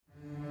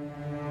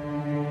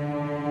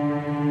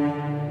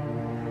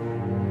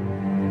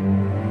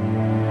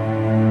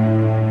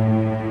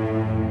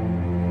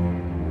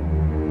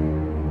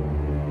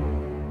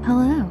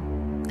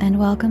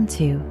welcome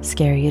to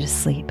Scare You to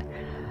Sleep.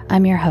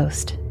 I'm your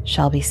host,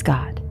 Shelby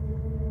Scott.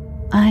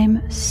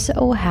 I'm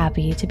so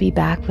happy to be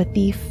back with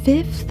the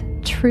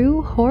 5th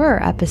true horror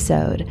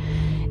episode.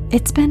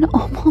 It's been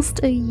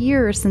almost a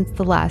year since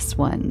the last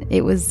one.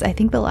 I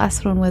think the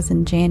last one was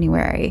in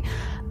January.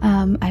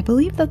 I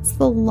believe that's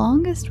the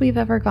longest we've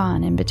ever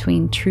gone in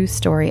between true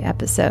story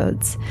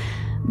episodes.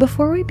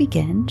 Before we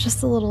begin,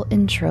 just a little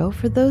intro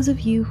for those of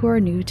you who are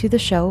new to the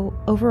show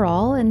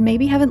overall and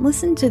maybe haven't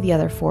listened to the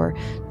other 4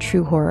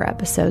 true horror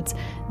episodes.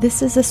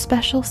 This is a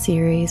special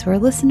series where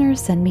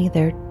listeners send me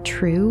their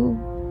true,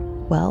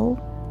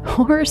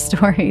 horror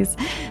stories.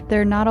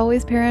 They're not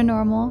always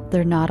paranormal.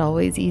 They're not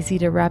always easy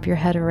to wrap your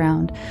head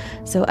around.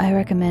 So I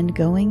recommend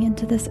going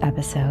into this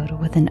episode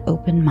with an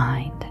open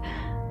mind.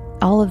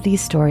 All of these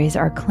stories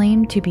are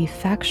claimed to be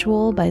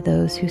factual by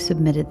those who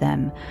submitted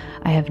them.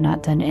 I have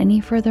not done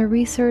any further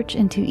research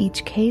into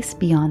each case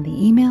beyond the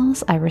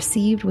emails I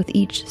received with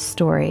each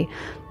story.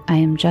 I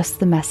am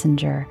just the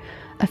messenger.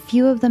 A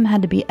few of them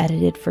had to be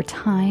edited for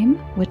time,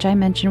 which I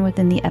mention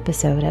within the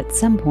episode at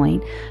some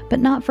point, but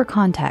not for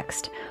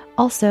context.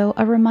 Also,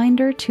 a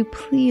reminder to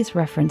please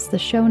reference the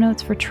show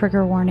notes for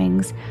trigger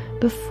warnings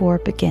before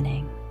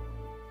beginning.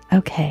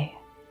 Okay,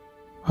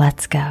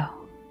 let's go.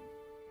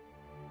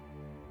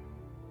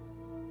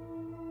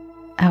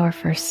 Our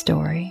first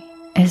story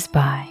is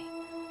by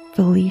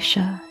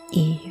Felicia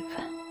Eve.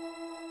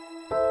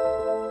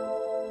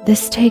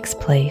 This takes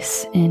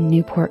place in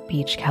Newport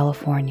Beach,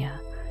 California,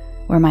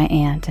 where my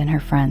aunt and her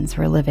friends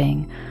were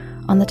living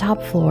on the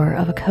top floor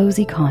of a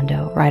cozy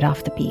condo right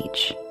off the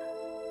beach.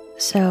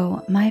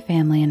 So my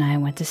family and I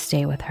went to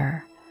stay with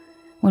her.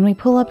 When we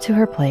pull up to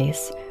her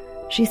place,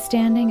 she's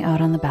standing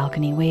out on the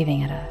balcony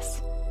waving at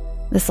us.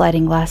 The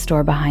sliding glass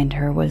door behind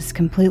her was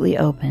completely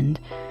opened,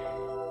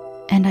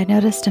 and I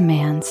noticed a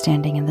man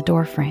standing in the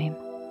doorframe.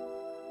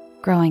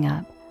 Growing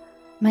up,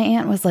 my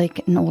aunt was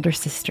like an older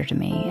sister to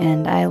me,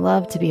 and I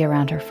loved to be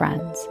around her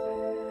friends.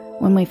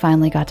 When we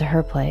finally got to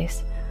her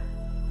place,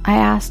 I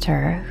asked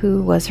her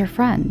who was her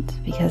friend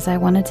because I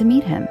wanted to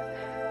meet him.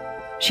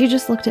 She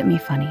just looked at me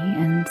funny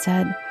and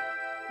said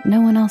no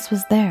one else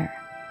was there.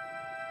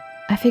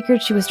 I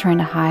figured she was trying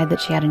to hide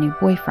that she had a new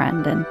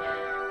boyfriend and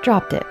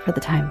dropped it for the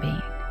time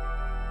being.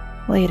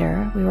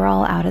 Later, we were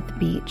all out at the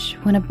beach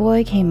when a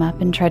boy came up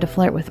and tried to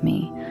flirt with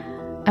me.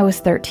 I was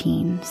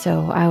 13,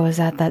 so I was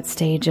at that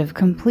stage of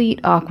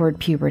complete awkward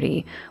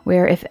puberty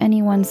where if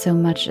anyone so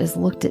much as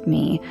looked at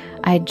me,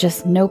 I'd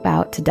just nope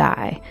out to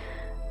die.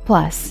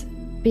 Plus,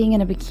 being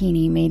in a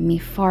bikini made me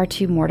far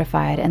too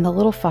mortified and the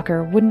little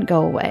fucker wouldn't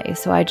go away,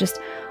 so I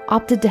just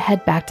opted to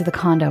head back to the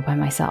condo by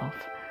myself.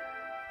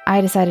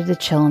 I decided to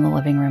chill in the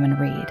living room and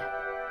read.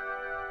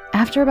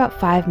 After about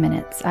 5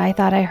 minutes, I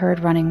thought I heard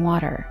running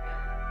water,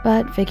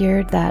 but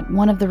figured that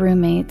one of the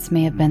roommates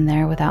may have been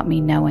there without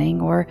me knowing,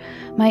 or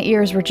my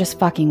ears were just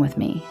fucking with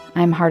me.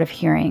 I'm hard of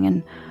hearing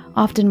and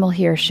often will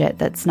hear shit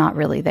that's not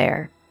really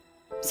there.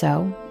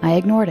 So I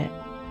ignored it.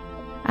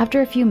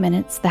 After a few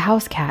minutes, the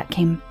house cat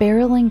came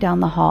barreling down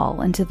the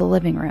hall into the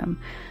living room,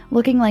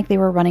 looking like they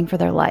were running for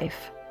their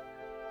life.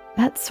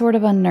 That sort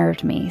of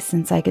unnerved me,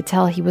 since I could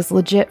tell he was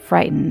legit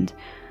frightened,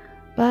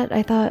 but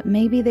I thought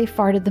maybe they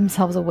farted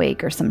themselves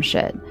awake or some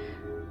shit.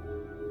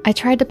 I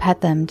tried to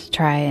pet them to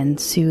try and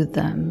soothe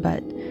them,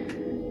 but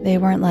they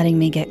weren't letting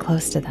me get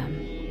close to them.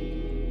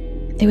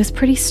 It was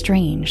pretty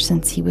strange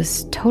since he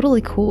was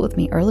totally cool with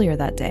me earlier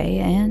that day,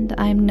 and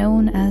I'm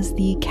known as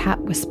the cat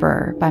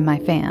whisperer by my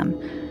fam.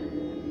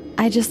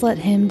 I just let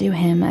him do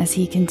him as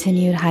he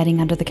continued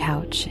hiding under the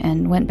couch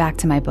and went back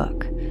to my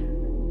book.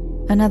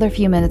 Another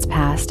few minutes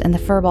passed and the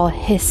furball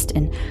hissed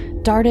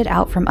and darted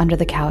out from under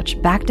the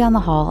couch, back down the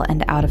hall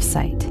and out of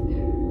sight.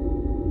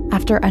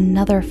 After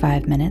another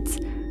 5 minutes,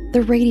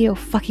 the radio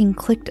fucking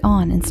clicked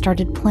on and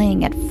started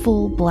playing at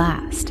full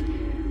blast.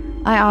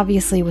 I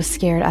obviously was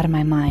scared out of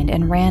my mind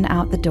and ran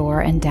out the door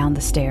and down the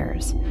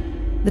stairs.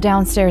 The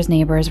downstairs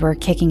neighbors were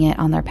kicking it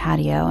on their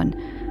patio and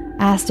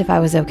asked if I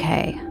was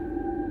okay.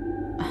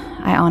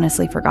 I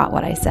honestly forgot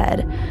what I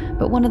said,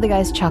 but one of the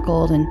guys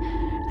chuckled and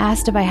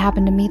asked if I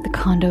happened to meet the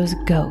condo's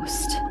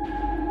ghost.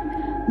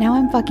 Now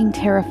I'm fucking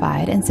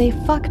terrified and say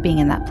fuck being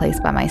in that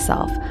place by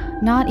myself,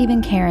 not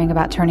even caring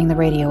about turning the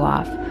radio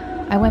off.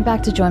 I went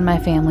back to join my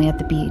family at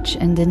the beach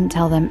and didn't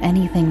tell them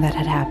anything that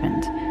had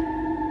happened.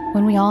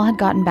 When we all had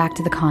gotten back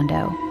to the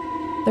condo,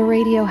 the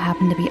radio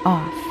happened to be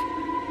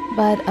off.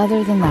 But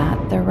other than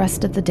that, the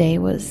rest of the day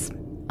was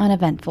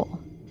uneventful.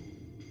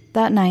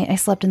 That night, I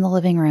slept in the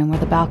living room where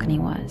the balcony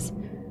was.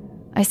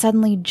 I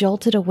suddenly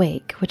jolted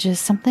awake, which is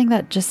something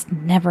that just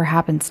never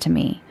happens to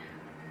me.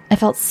 I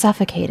felt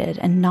suffocated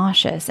and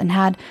nauseous and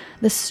had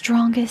the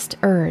strongest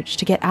urge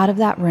to get out of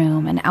that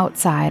room and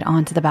outside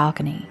onto the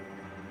balcony.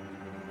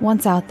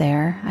 Once out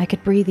there, I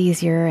could breathe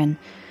easier and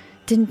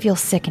didn't feel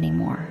sick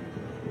anymore.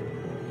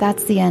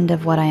 That's the end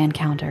of what I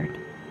encountered.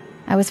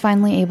 I was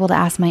finally able to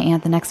ask my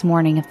aunt the next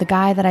morning if the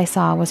guy that I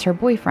saw was her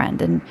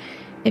boyfriend and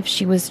if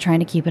she was trying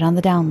to keep it on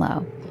the down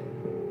low.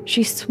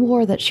 She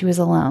swore that she was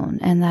alone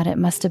and that it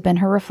must have been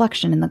her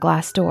reflection in the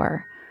glass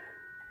door.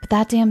 but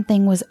that damn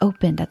thing was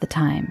opened at the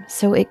time,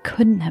 so it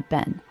couldn't have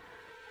been.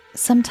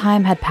 Some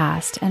time had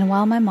passed, and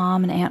while my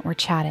mom and aunt were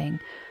chatting,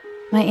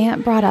 my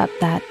aunt brought up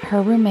that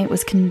her roommate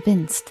was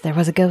convinced there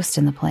was a ghost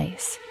in the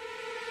place.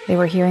 They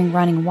were hearing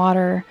running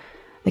water,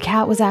 the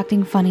cat was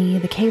acting funny,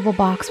 the cable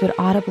box would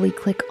audibly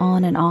click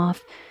on and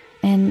off,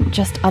 and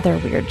just other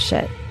weird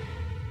shit.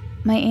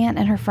 My aunt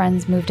and her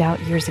friends moved out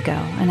years ago,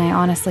 and I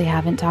honestly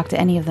haven't talked to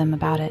any of them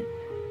about it.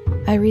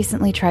 I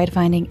recently tried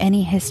finding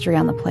any history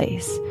on the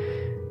place,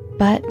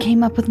 but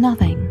came up with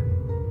nothing,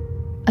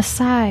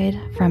 aside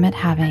from it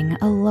having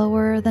a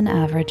lower than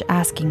average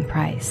asking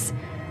price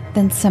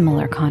than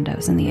similar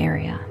condos in the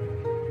area.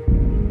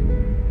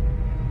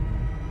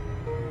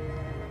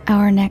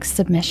 Our next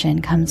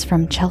submission comes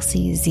from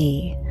Chelsea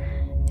Z,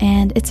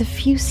 and it's a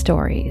few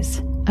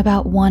stories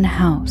about one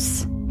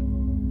house,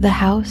 the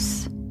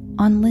house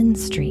on Lynn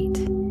Street.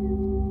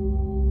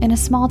 In a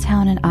small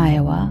town in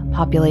Iowa,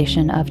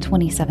 population of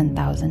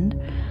 27,000,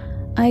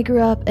 I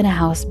grew up in a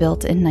house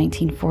built in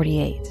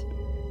 1948,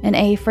 an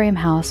A-frame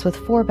house with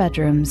 4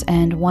 bedrooms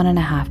and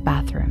 1.5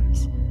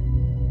 bathrooms.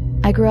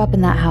 I grew up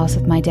in that house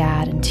with my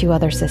dad and 2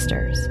 other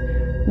sisters,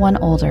 one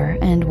older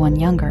and one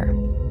younger.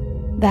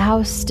 The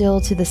house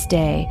still to this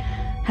day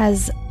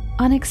has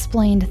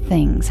unexplained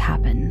things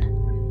happen.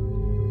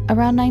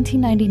 Around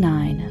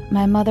 1999,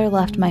 my mother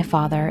left my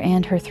father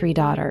and her 3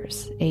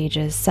 daughters,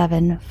 ages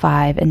 7,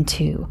 5, and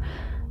 2,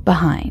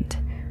 behind.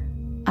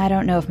 I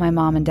don't know if my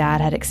mom and dad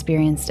had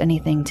experienced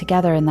anything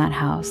together in that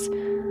house,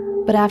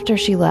 but after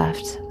she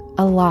left,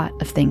 a lot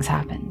of things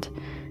happened,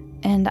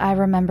 and I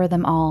remember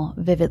them all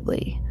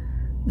vividly.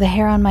 The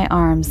hair on my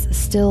arms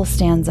still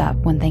stands up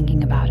when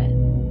thinking about it.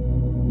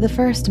 The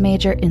first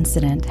major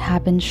incident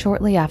happened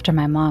shortly after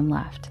my mom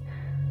left.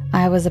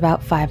 I was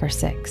about 5 or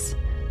 6.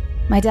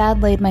 My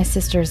dad laid my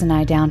sisters and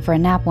I down for a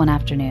nap one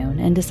afternoon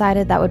and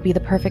decided that would be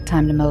the perfect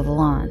time to mow the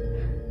lawn.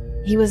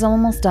 He was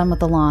almost done with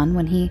the lawn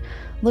when he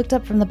looked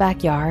up from the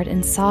backyard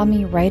and saw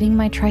me riding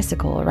my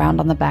tricycle around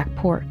on the back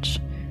porch.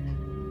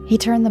 He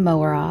turned the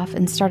mower off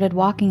and started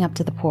walking up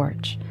to the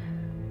porch,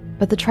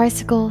 but the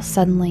tricycle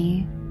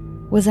suddenly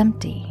was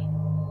empty.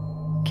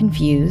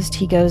 Confused,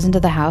 he goes into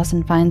the house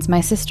and finds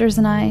my sisters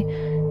and I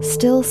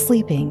still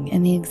sleeping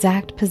in the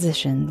exact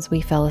positions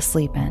we fell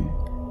asleep in.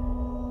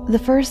 The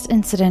first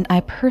incident I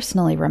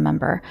personally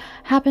remember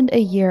happened a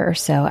year or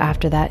so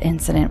after that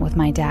incident with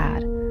my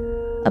dad.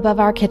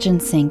 Above our kitchen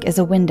sink is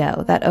a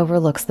window that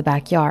overlooks the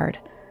backyard.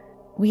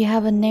 We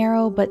have a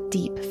narrow but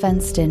deep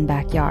fenced-in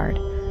backyard.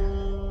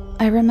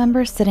 I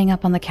remember sitting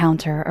up on the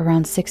counter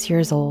around 6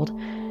 years old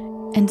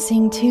and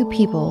seeing 2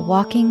 people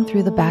walking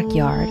through the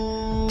backyard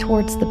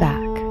towards the back.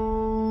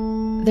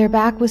 Their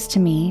back was to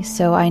me,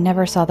 so I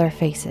never saw their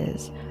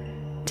faces.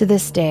 To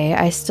this day,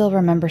 I still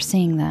remember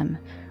seeing them.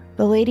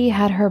 The lady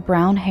had her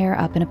brown hair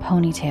up in a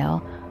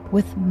ponytail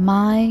with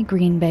my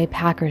Green Bay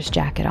Packers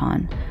jacket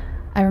on.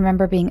 I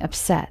remember being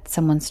upset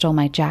someone stole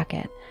my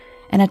jacket,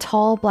 and a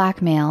tall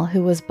black male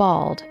who was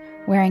bald,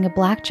 wearing a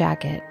black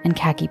jacket and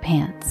khaki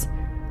pants.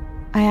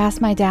 I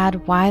asked my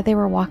dad why they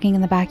were walking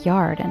in the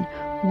backyard and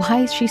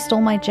why she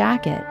stole my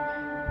jacket.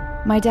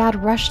 My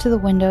dad rushed to the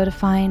window to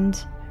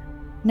find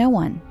no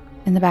one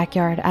in the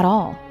backyard at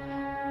all.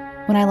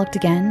 When I looked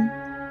again,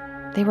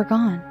 they were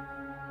gone.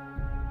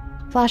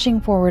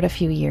 Flashing forward a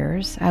few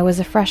years, I was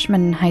a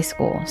freshman in high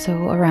school,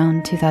 so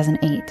around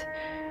 2008.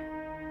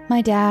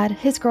 My dad,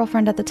 his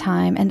girlfriend at the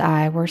time, and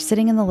I were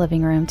sitting in the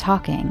living room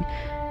talking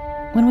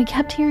when we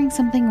kept hearing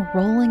something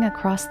rolling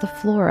across the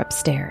floor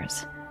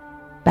upstairs.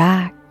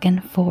 Back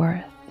and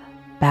forth,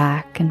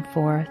 back and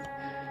forth.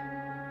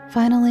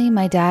 Finally,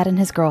 my dad and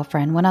his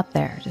girlfriend went up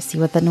there to see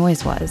what the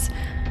noise was.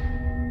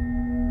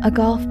 A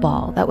golf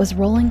ball that was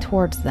rolling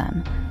towards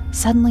them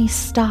suddenly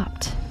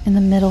stopped in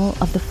the middle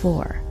of the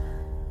floor.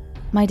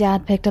 My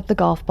dad picked up the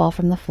golf ball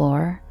from the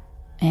floor,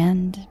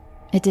 and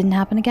it didn't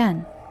happen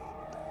again.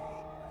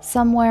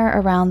 Somewhere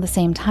around the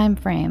same time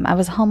frame, I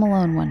was home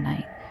alone one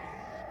night.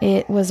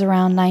 It was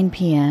around 9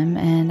 p.m.,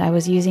 and I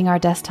was using our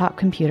desktop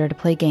computer to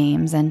play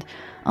games and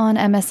on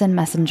MSN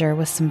Messenger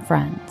with some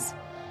friends.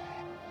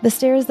 The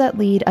stairs that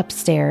lead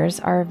upstairs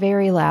are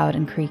very loud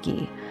and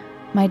creaky.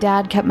 My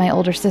dad kept my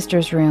older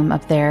sister's room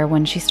up there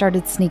when she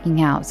started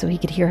sneaking out so he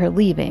could hear her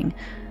leaving.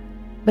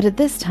 But at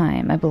this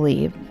time, I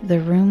believe, the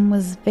room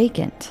was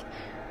vacant.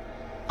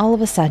 All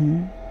of a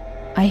sudden,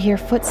 I hear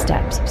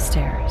footsteps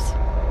upstairs.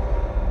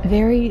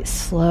 Very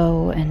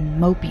slow and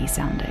mopey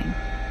sounding.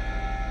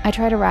 I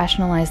try to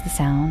rationalize the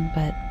sound,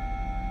 but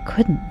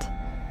couldn't.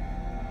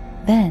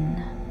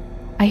 Then,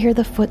 I hear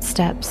the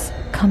footsteps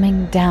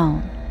coming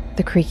down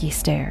the creaky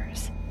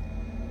stairs.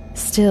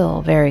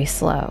 Still very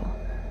slow.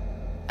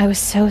 I was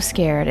so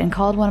scared and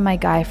called one of my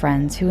guy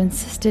friends who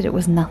insisted it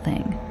was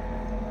nothing.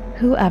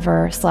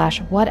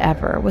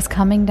 Whoever/whatever was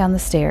coming down the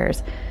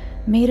stairs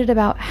made it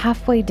about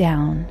halfway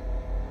down,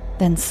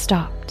 then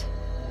stopped.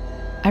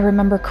 I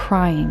remember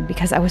crying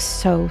because I was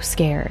so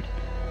scared.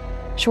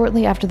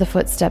 Shortly after the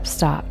footsteps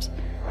stopped,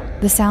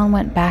 the sound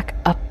went back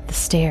up the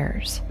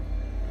stairs.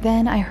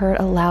 Then I heard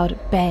a loud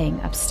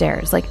bang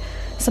upstairs, like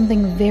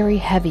Something very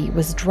heavy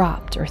was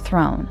dropped or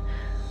thrown.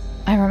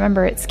 I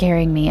remember it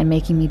scaring me and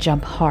making me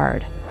jump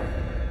hard.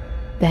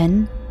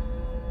 Then,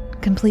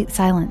 complete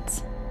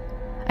silence.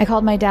 I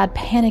called my dad,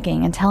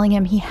 panicking and telling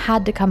him he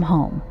had to come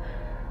home.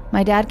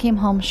 My dad came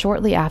home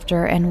shortly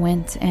after and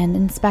went and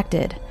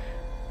inspected.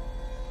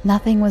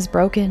 Nothing was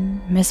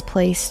broken,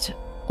 misplaced,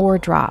 or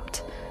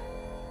dropped.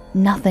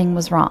 Nothing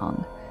was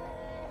wrong.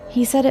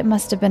 He said it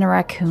must have been a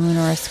raccoon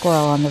or a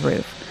squirrel on the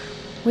roof,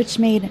 which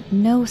made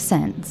no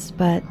sense,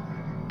 but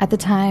at the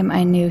time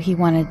I knew he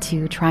wanted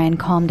to try and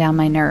calm down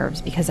my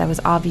nerves because I was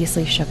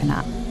obviously shooken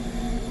up.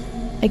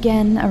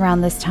 Again,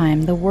 around this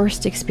time, the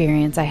worst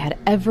experience I had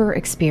ever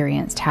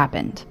experienced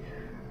happened.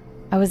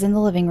 I was in the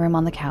living room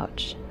on the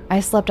couch. I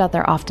slept out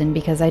there often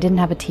because I didn't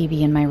have a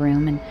TV in my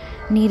room and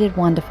needed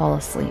one to fall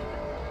asleep.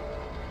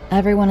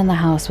 Everyone in the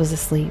house was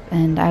asleep,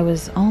 and I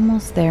was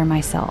almost there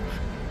myself.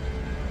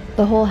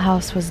 The whole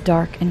house was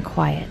dark and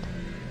quiet,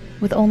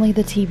 with only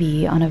the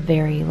TV on a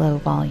very low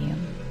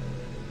volume.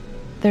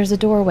 There's a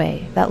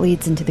doorway that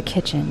leads into the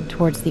kitchen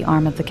towards the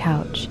arm of the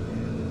couch,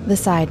 the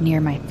side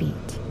near my feet.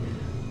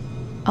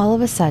 All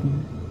of a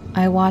sudden,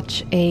 I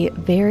watch a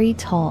very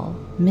tall,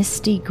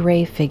 misty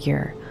gray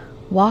figure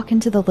walk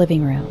into the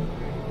living room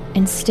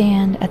and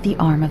stand at the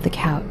arm of the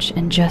couch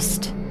and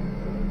just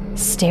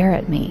stare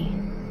at me.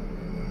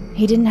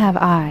 He didn't have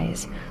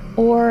eyes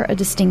or a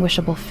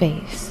distinguishable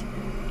face.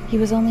 He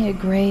was only a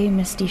gray,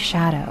 misty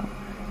shadow.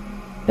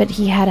 But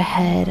he had a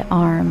head,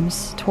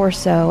 arms,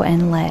 torso,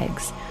 and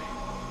legs.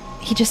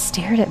 He just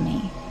stared at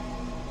me.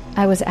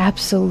 I was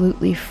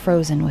absolutely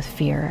frozen with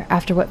fear.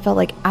 After what felt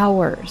like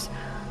hours,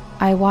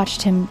 I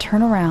watched him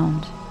turn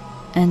around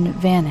and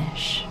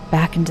vanish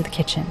back into the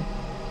kitchen.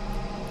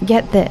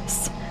 Get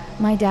this,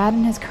 my dad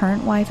and his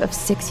current wife of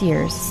 6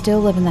 years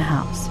still live in the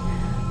house.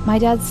 My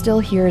dad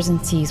still hears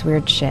and sees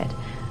weird shit.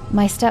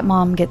 My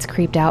stepmom gets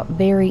creeped out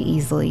very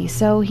easily,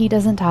 so he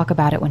doesn't talk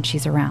about it when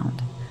she's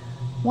around.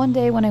 One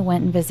day when I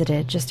went and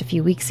visited just a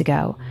few weeks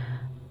ago,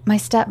 my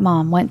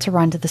stepmom went to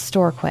run to the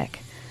store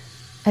quick.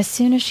 As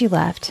soon as she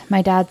left,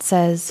 my dad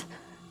says,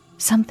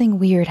 "Something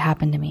weird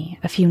happened to me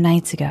a few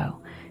nights ago,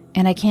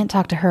 and I can't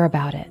talk to her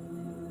about it.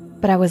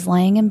 But I was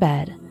laying in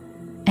bed,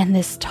 and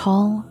this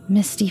tall,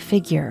 misty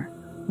figure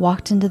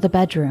walked into the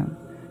bedroom,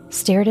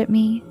 stared at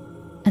me,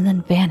 and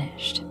then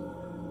vanished."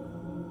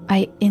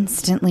 I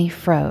instantly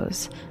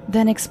froze,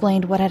 then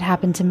explained what had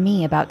happened to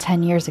me about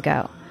 10 years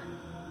ago.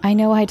 I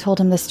know I told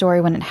him the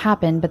story when it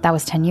happened, but that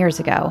was 10 years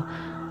ago.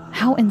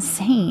 How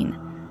insane.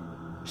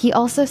 He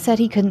also said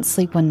he couldn't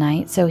sleep one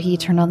night, so he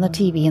turned on the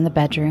TV in the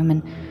bedroom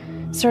and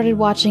started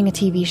watching a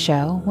TV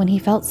show when he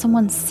felt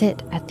someone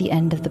sit at the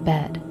end of the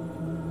bed.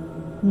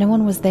 No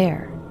one was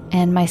there,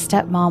 and my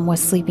stepmom was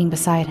sleeping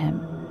beside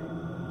him.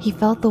 He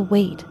felt the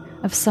weight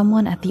of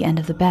someone at the end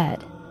of the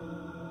bed.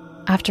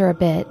 After a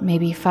bit,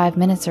 maybe 5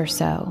 minutes or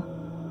so,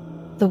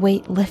 the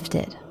weight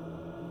lifted.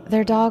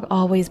 Their dog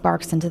always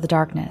barks into the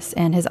darkness,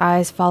 and his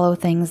eyes follow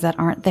things that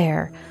aren't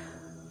there,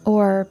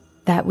 or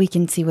that we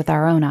can see with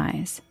our own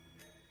eyes.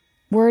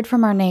 Word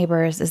from our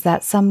neighbors is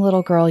that some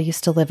little girl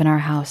used to live in our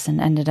house and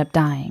ended up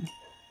dying.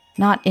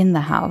 Not in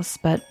the house,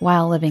 but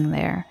while living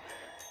there.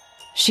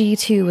 She,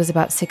 too, was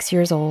about 6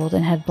 years old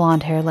and had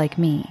blonde hair like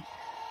me.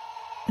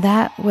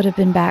 That would have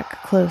been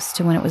back close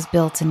to when it was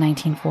built in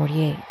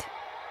 1948.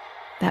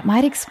 That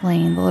might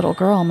explain the little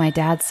girl my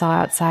dad saw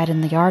outside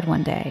in the yard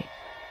one day,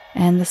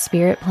 and the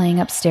spirit playing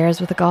upstairs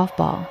with a golf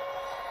ball.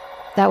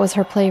 That was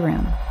her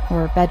playroom,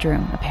 or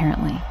bedroom,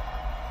 apparently.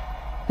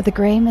 But the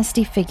gray,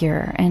 misty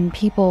figure and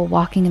people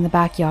walking in the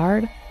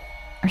backyard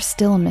are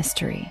still a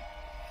mystery.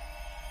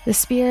 The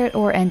spirit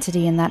or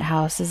entity in that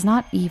house is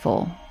not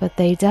evil, but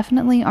they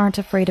definitely aren't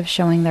afraid of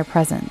showing their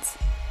presence.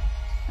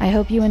 I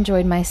hope you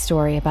enjoyed my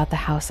story about the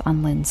house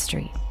on Lynn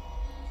Street.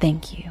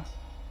 Thank you.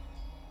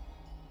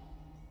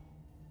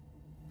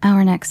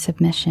 Our next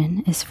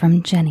submission is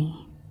from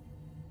Jenny.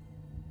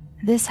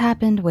 This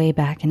happened way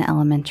back in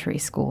elementary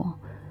school.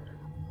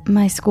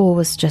 My school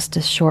was just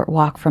a short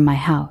walk from my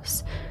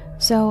house,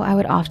 so I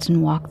would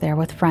often walk there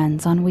with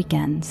friends on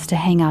weekends to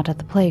hang out at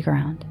the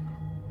playground.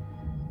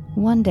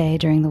 One day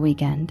during the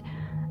weekend,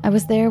 I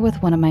was there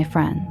with one of my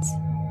friends.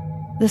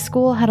 The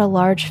school had a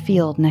large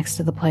field next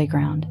to the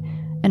playground,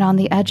 and on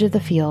the edge of the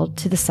field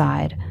to the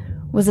side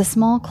was a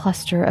small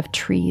cluster of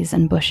trees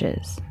and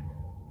bushes.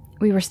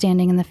 We were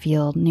standing in the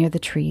field near the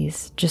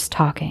trees, just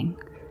talking.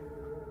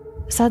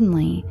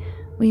 Suddenly,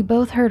 we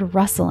both heard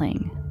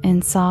rustling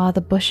and saw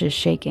the bushes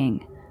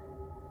shaking.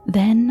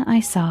 Then I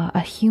saw a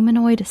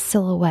humanoid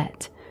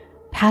silhouette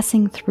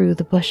passing through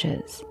the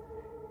bushes.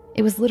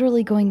 It was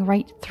literally going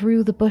right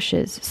through the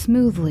bushes,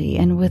 smoothly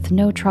and with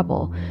no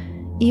trouble,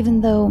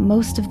 even though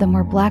most of them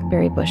were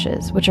blackberry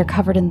bushes, which are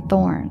covered in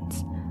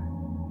thorns.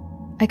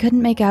 I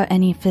couldn't make out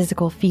any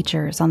physical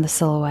features on the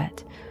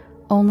silhouette,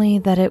 only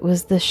that it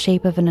was the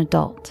shape of an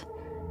adult.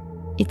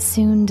 It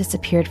soon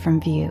disappeared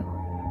from view.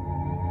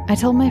 I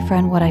told my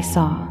friend what I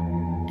saw,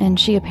 and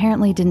she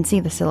apparently didn't see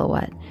the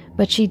silhouette,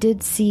 but she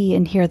did see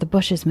and hear the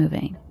bushes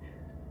moving.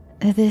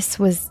 This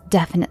was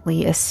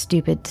definitely a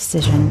stupid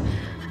decision.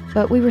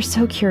 But we were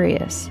so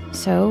curious,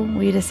 so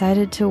we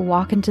decided to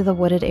walk into the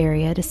wooded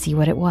area to see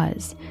what it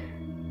was.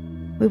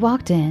 We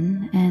walked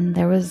in, and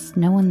there was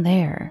no one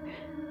there,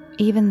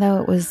 even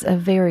though it was a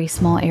very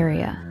small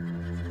area.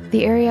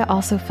 The area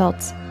also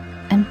felt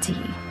empty.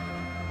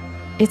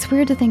 It's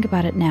weird to think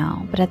about it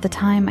now, but at the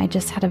time I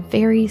just had a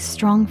very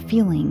strong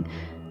feeling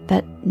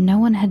that no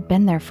one had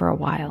been there for a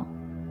while.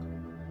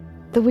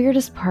 The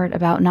weirdest part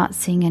about not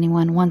seeing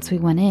anyone once we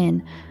went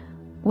in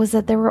was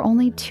that there were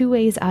only 2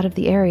 ways out of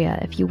the area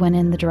if you went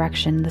in the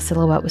direction the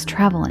silhouette was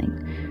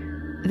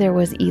traveling. There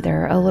was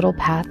either a little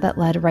path that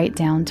led right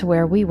down to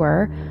where we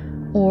were,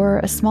 or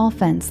a small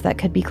fence that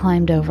could be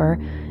climbed over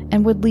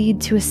and would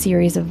lead to a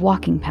series of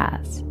walking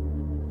paths.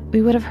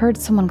 We would have heard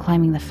someone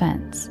climbing the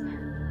fence.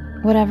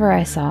 Whatever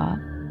I saw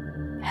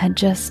had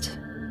just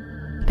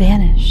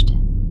vanished.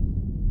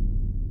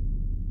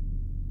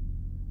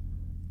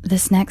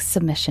 This next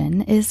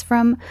submission is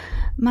from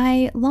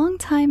my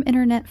longtime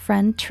internet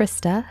friend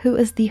Trista, who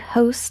is the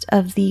host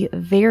of the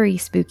very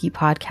spooky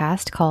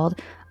podcast called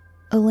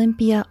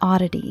Olympia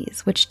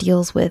Oddities, which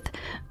deals with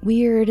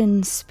weird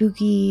and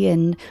spooky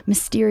and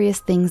mysterious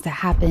things that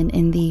happen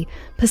in the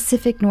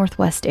Pacific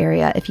Northwest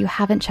area. If you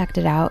haven't checked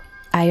it out,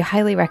 I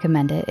highly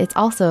recommend it. It's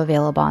also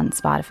available on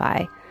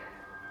Spotify.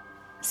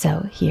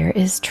 So here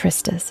is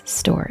Trista's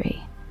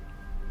story.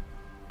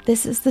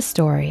 This is the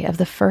story of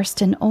the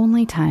first and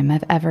only time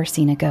I've ever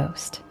seen a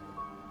ghost.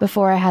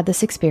 Before I had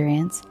this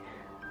experience,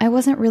 I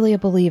wasn't really a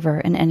believer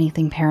in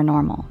anything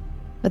paranormal,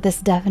 but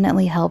this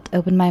definitely helped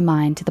open my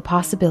mind to the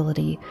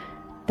possibility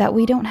that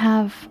we don't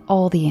have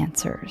all the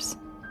answers.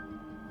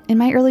 In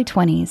my early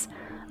 20s,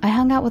 I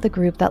hung out with a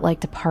group that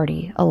liked to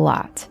party a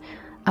lot.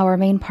 Our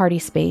main party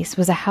space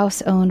was a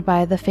house owned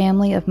by the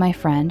family of my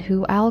friend,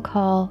 who I'll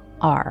call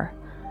R.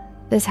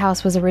 This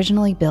house was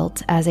originally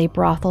built as a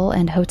brothel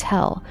and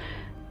hotel,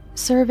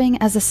 serving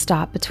as a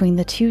stop between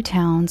the 2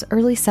 towns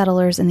early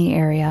settlers in the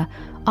area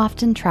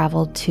often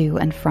traveled to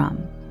and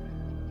from.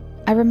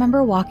 I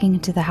remember walking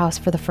into the house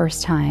for the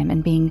first time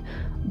and being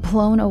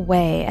blown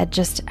away at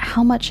just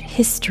how much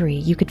history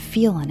you could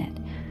feel in it.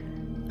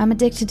 I'm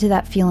addicted to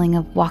that feeling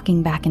of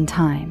walking back in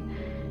time,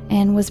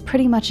 and was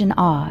pretty much in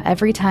awe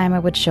every time I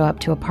would show up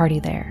to a party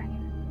there.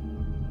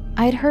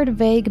 I'd heard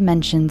vague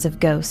mentions of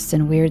ghosts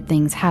and weird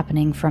things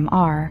happening from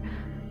R,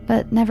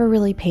 but never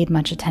really paid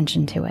much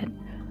attention to it.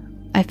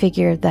 I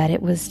figured that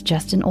it was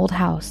just an old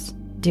house,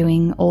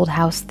 doing old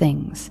house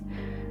things.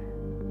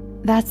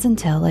 That's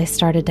until I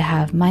started to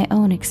have my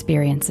own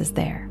experiences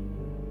there.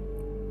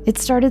 It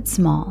started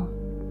small,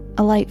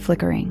 a light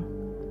flickering,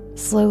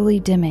 slowly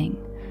dimming,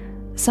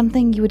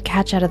 something you would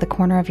catch out of the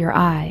corner of your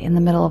eye in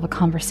the middle of a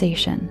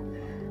conversation.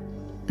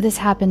 This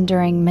happened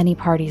during many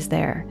parties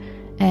there,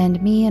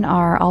 and me and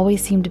R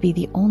always seemed to be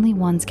the only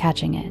ones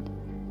catching it,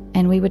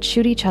 and we would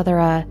shoot each other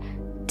a,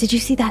 "Did you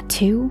see that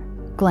too?"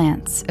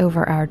 glance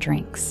over our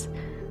drinks.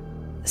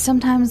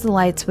 Sometimes the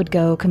lights would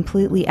go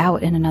completely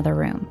out in another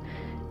room,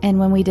 and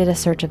when we did a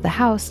search of the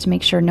house to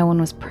make sure no one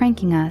was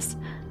pranking us,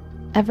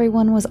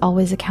 everyone was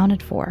always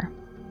accounted for.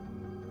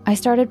 I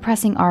started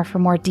pressing R for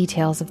more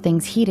details of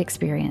things he'd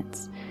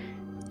experienced,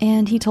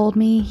 and he told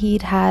me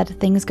he'd had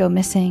things go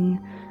missing,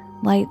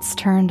 lights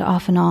turned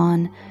off and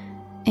on,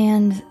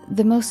 and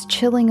the most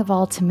chilling of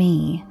all to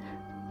me,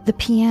 the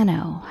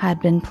piano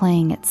had been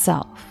playing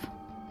itself.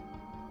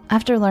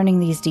 After learning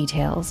these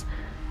details,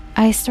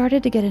 I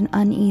started to get an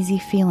uneasy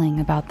feeling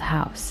about the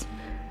house.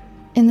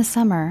 In the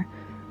summer,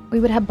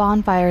 we would have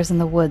bonfires in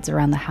the woods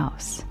around the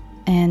house,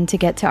 and to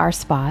get to our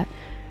spot,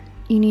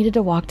 you needed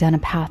to walk down a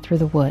path through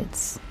the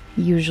woods,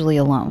 usually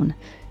alone,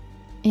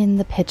 in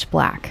the pitch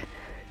black,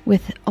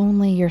 with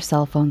only your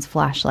cell phone's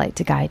flashlight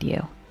to guide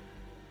you.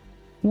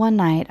 One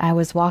night, I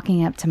was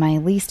walking up to my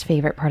least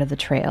favorite part of the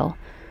trail,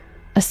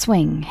 a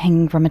swing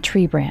hanging from a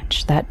tree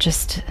branch that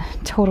just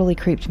totally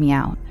creeped me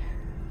out.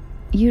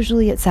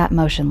 Usually it sat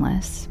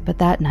motionless, but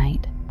that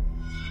night,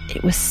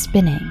 it was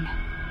spinning.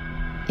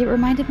 It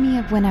reminded me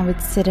of when I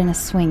would sit in a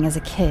swing as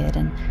a kid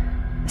and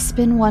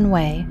spin one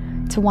way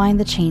to wind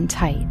the chain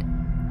tight,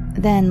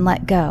 then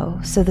let go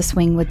so the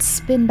swing would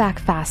spin back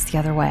fast the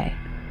other way.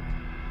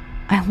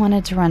 I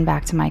wanted to run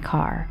back to my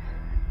car,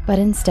 but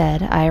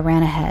instead I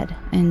ran ahead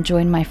and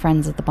joined my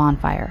friends at the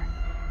bonfire.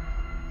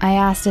 I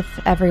asked if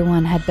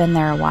everyone had been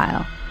there a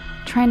while,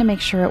 trying to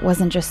make sure it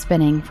wasn't just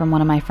spinning from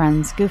one of my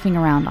friends goofing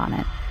around on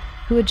it,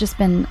 who had just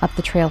been up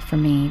the trail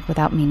from me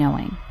without me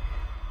knowing.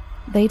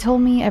 They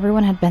told me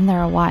everyone had been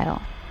there a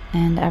while,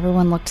 and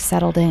everyone looked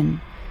settled in.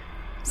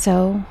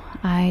 So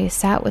I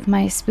sat with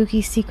my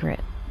spooky secret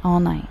all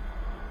night.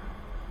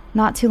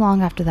 Not too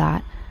long after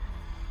that,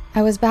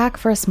 I was back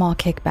for a small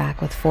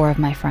kickback with 4 of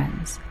my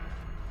friends.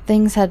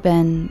 Things had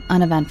been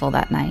uneventful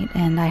that night,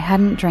 and I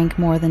hadn't drank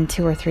more than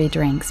 2 or 3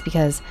 drinks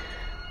because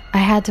I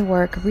had to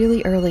work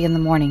really early in the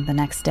morning the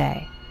next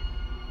day.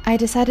 I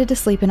decided to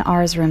sleep in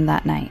R's room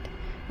that night,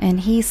 and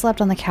he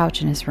slept on the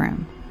couch in his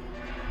room.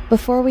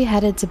 Before we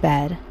headed to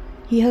bed,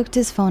 he hooked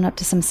his phone up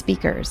to some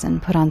speakers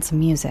and put on some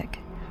music.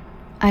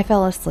 I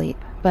fell asleep,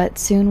 but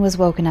soon was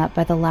woken up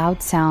by the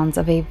loud sounds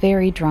of a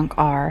very drunk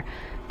R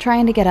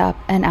trying to get up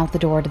and out the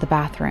door to the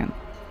bathroom.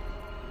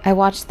 I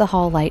watched the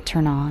hall light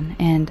turn on,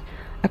 and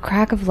a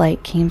crack of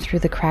light came through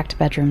the cracked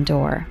bedroom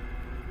door.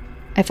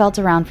 I felt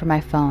around for my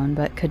phone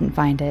but couldn't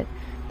find it,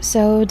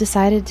 so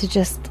decided to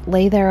just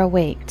lay there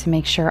awake to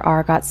make sure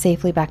R got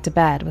safely back to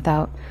bed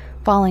without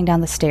falling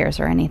down the stairs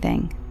or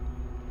anything.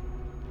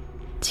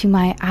 To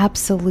my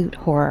absolute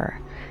horror,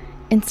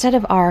 instead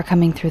of R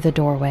coming through the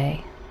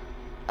doorway,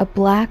 a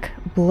black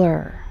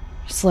blur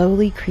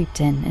slowly creeped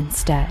in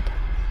instead.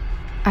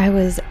 I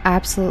was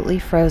absolutely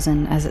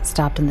frozen as it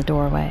stopped in the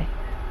doorway,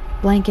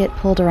 blanket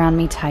pulled around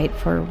me tight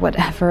for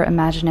whatever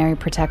imaginary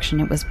protection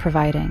it was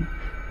providing.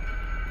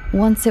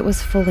 Once it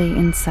was fully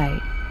in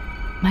sight,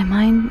 my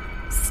mind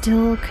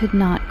still could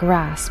not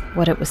grasp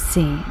what it was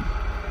seeing.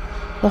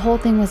 The whole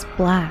thing was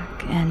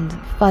black and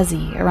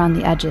fuzzy around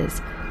the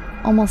edges,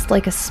 almost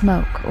like a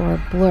smoke or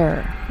a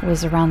blur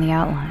was around the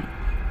outline.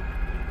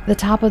 The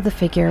top of the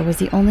figure was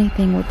the only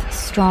thing with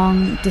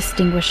strong,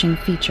 distinguishing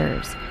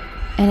features,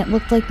 and it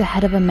looked like the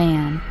head of a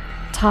man,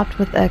 topped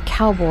with a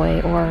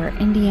cowboy or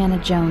Indiana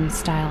Jones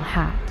style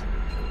hat.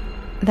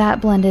 That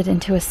blended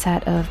into a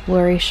set of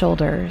blurry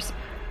shoulders.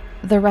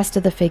 The rest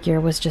of the figure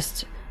was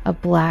just a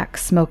black,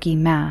 smoky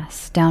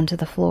mass down to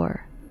the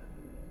floor.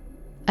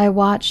 I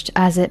watched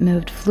as it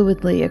moved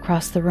fluidly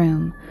across the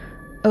room,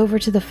 over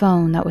to the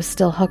phone that was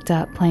still hooked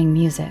up playing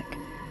music.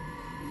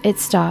 It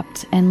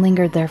stopped and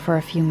lingered there for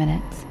a few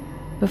minutes,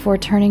 before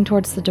turning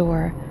towards the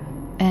door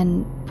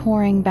and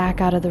pouring back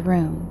out of the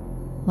room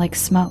like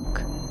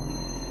smoke.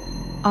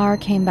 R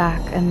came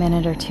back a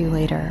minute or two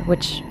later,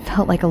 which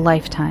felt like a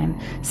lifetime,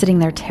 sitting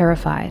there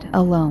terrified,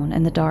 alone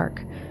in the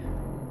dark.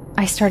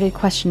 I started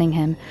questioning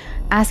him,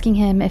 asking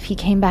him if he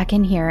came back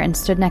in here and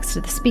stood next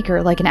to the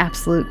speaker like an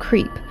absolute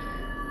creep.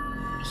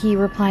 He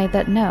replied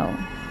that no,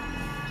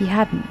 he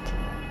hadn't.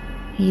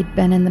 He'd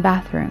been in the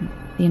bathroom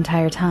the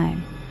entire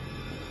time.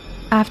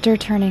 After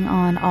turning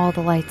on all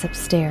the lights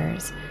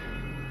upstairs,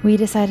 we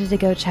decided to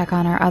go check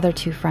on our other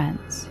two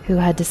friends, who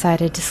had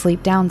decided to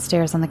sleep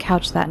downstairs on the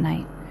couch that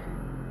night.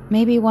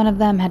 Maybe one of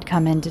them had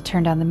come in to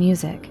turn down the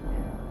music.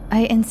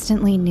 I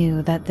instantly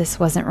knew that this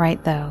wasn't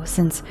right though,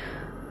 since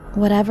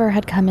whatever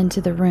had come into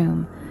the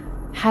room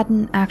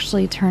hadn't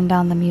actually turned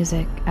down the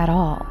music at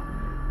all.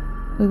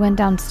 We went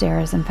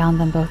downstairs and found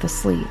them both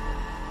asleep,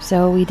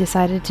 so we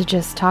decided to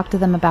just talk to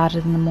them about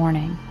it in the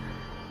morning.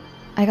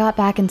 I got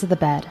back into the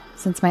bed,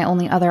 since my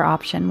only other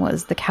option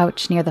was the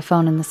couch near the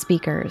phone and the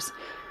speakers,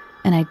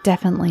 and I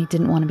definitely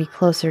didn't want to be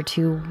closer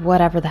to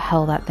whatever the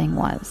hell that thing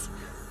was.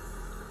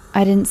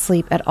 I didn't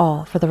sleep at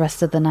all for the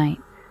rest of the night.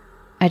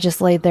 I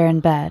just laid there in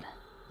bed,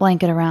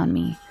 blanket around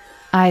me,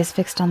 eyes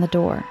fixed on the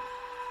door.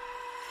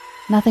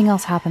 Nothing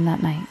else happened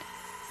that night,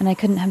 and I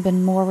couldn't have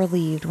been more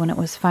relieved when it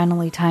was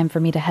finally time for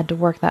me to head to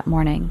work that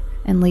morning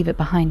and leave it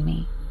behind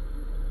me.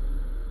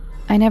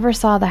 I never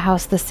saw the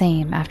house the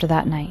same after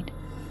that night.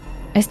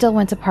 I still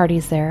went to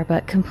parties there,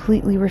 but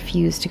completely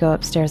refused to go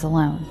upstairs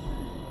alone.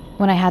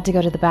 When I had to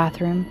go to the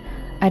bathroom,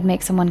 I'd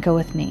make someone go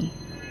with me.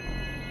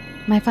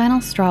 My final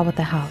straw with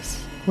the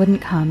house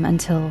wouldn't come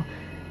until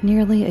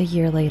nearly a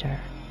year later,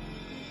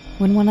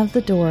 when one of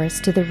the doors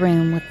to the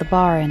room with the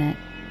bar in it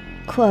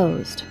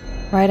closed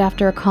right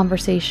after a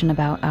conversation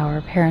about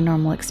our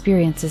paranormal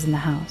experiences in the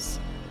house.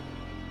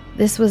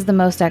 This was the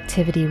most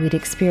activity we'd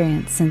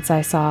experienced since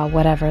I saw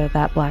whatever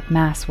that black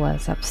mass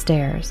was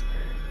upstairs,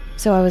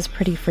 so I was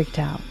pretty freaked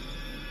out.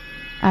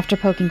 After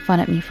poking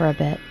fun at me for a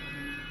bit,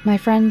 my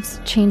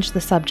friends changed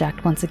the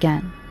subject once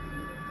again,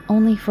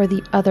 only for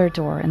the other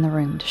door in the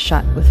room to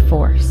shut with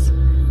force,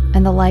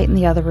 and the light in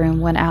the other room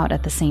went out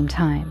at the same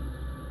time.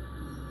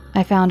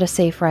 I found a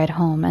safe ride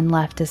home and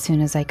left as soon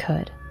as I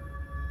could.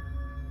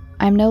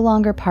 I'm no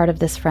longer part of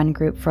this friend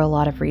group for a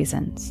lot of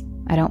reasons.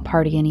 I don't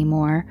party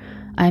anymore,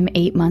 I'm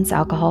 8 months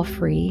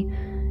alcohol-free,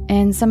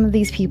 and some of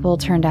these people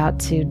turned out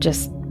to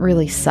just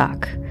really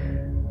suck.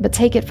 But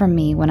take it from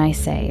me when I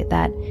say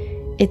that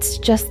it's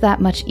just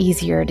that much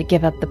easier to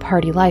give up the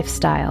party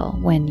lifestyle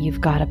when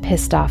you've got a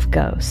pissed-off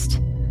ghost.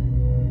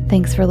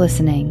 Thanks for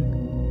listening.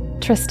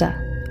 Trista,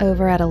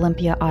 over at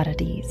Olympia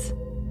Oddities.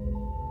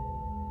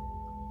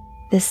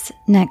 This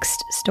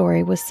next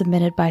story was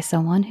submitted by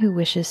someone who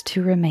wishes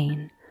to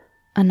remain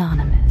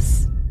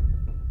anonymous.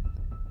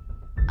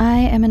 I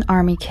am an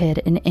army kid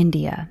in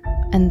India,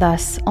 and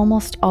thus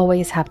almost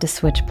always have to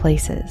switch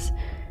places.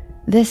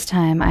 This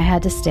time I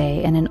had to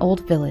stay in an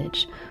old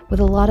village with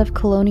a lot of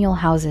colonial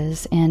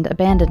houses and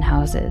abandoned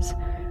houses.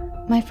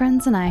 My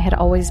friends and I had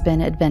always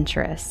been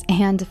adventurous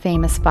and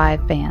Famous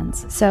Five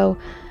fans, so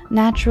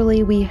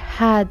naturally we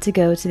had to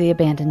go to the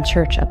abandoned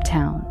church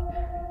uptown.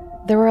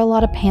 There were a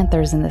lot of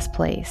panthers in this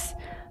place,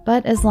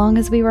 but as long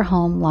as we were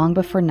home long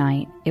before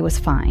night, it was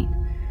fine.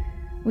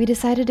 We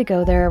decided to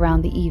go there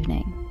around the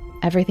evening.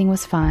 Everything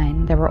was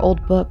fine. There were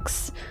old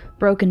books,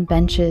 broken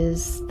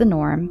benches, the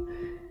norm.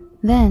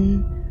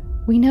 Then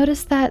we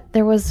noticed that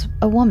there was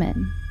a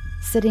woman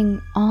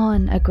sitting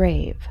on a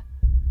grave.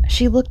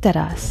 She looked at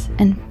us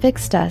and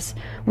fixed us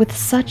with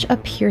such a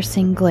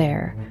piercing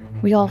glare,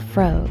 we all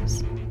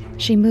froze.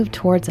 She moved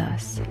towards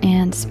us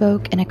and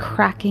spoke in a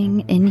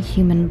cracking,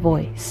 inhuman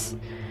voice.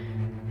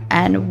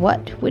 "And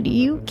what would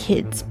you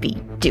kids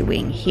be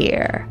doing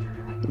here?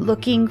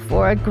 Looking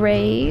for a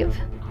grave?"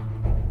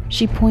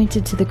 She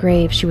pointed to the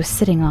grave she was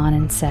sitting on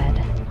and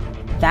said,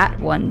 "That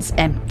one's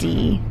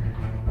empty."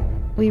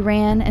 We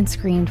ran and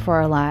screamed for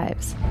our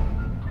lives.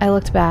 I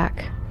looked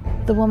back.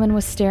 The woman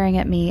was staring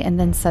at me and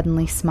then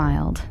suddenly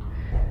smiled.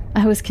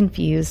 I was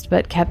confused,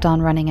 but kept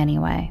on running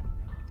anyway.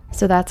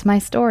 So that's my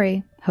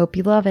story. Hope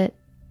you love it.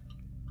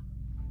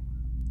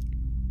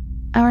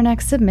 Our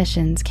next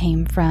submissions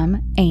came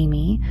from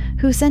Amy,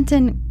 who sent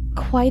in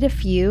quite a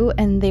few,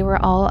 and they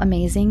were all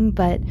amazing,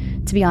 but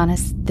to be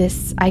honest,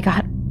 I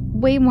got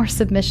way more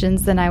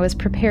submissions than I was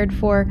prepared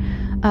for.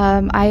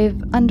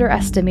 I've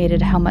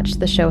underestimated how much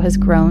the show has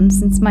grown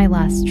since my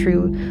last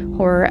true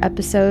horror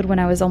episode, when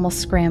I was almost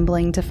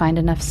scrambling to find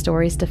enough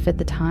stories to fit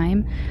the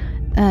time.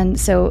 And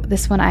so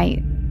this one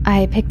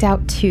I picked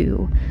out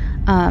 2.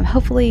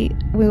 Hopefully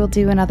we will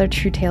do another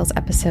True Tales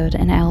episode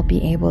and I'll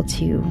be able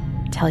to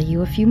tell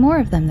you a few more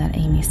of them that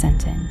Amy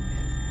sent in.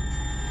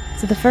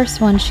 So the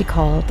first one she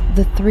called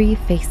The 3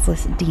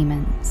 Faceless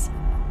Demons.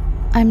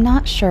 I'm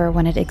not sure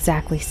when it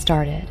exactly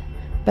started,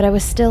 but I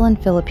was still in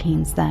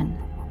Philippines then.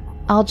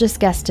 I'll just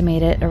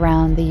guesstimate it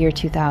around the year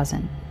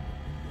 2000.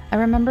 I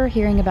remember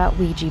hearing about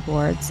Ouija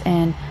boards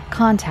and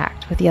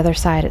contact with the other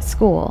side at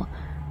school,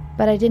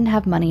 but I didn't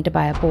have money to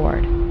buy a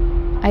board.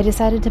 I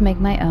decided to make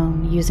my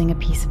own using a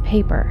piece of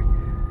paper.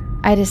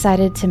 I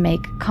decided to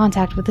make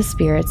contact with the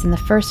spirits in the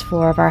first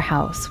floor of our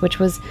house, which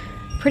was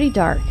pretty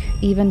dark,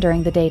 even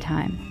during the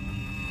daytime.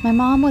 My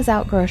mom was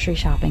out grocery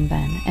shopping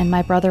then, and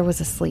my brother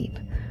was asleep.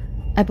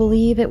 I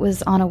believe it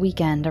was on a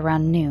weekend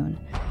around noon,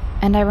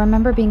 and I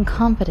remember being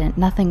confident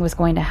nothing was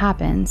going to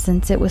happen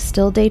since it was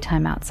still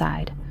daytime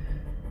outside.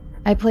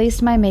 I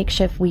placed my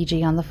makeshift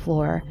Ouija on the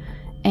floor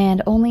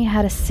and only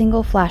had a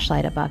single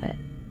flashlight above it.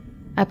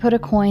 I put a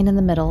coin in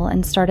the middle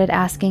and started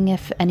asking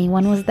if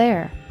anyone was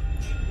there.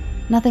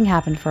 Nothing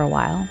happened for a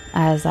while,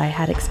 as I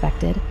had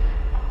expected,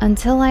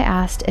 until I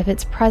asked if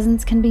its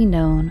presence can be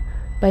known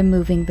by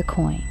moving the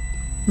coin.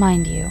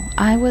 Mind you,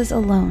 I was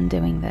alone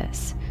doing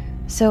this,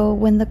 so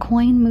when the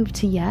coin moved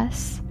to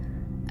yes,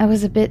 I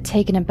was a bit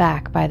taken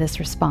aback by this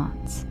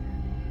response.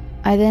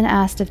 I then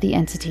asked if the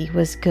entity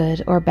was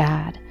good or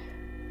bad,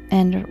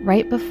 and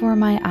right before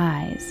my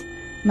eyes,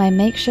 my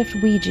makeshift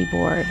Ouija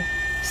board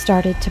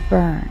started to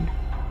burn.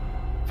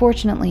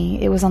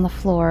 Fortunately, it was on the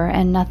floor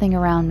and nothing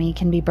around me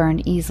can be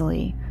burned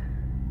easily.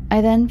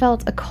 I then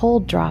felt a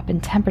cold drop in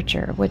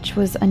temperature, which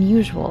was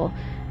unusual,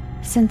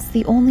 since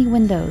the only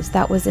windows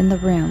that was in the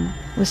room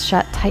was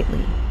shut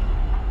tightly.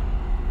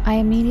 I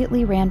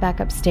immediately ran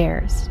back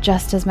upstairs,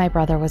 just as my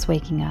brother was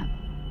waking up.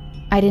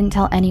 I didn't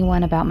tell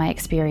anyone about my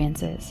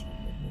experiences.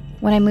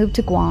 When I moved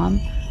to Guam,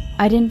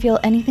 I didn't feel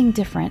anything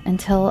different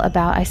until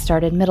about I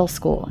started middle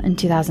school in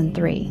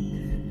 2003.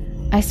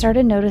 I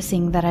started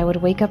noticing that I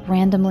would wake up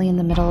randomly in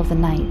the middle of the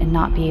night and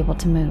not be able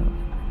to move.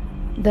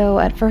 Though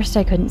at first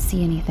I couldn't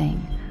see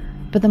anything,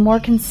 but the more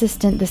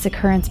consistent this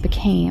occurrence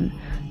became,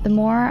 the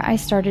more I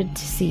started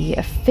to see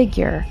a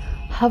figure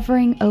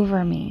hovering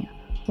over me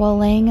while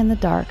laying in the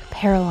dark,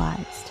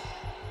 paralyzed.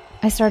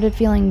 I started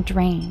feeling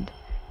drained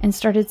and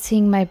started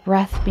seeing my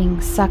breath being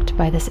sucked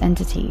by this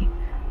entity.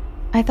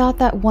 I thought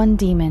that one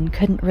demon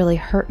couldn't really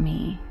hurt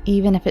me,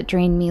 even if it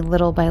drained me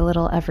little by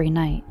little every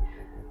night.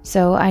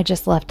 So I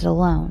just left it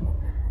alone.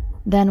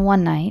 Then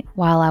one night,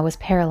 while I was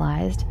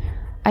paralyzed,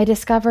 I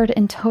discovered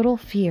in total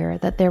fear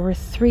that there were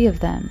 3 of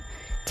them,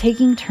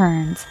 taking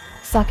turns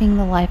sucking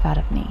the life out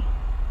of me.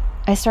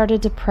 I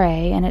started to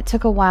pray, and it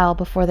took a while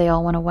before they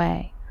all went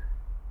away.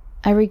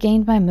 I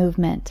regained my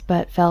movement,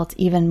 but felt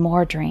even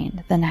more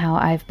drained than how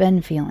I've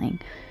been feeling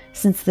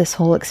since this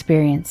whole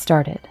experience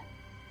started.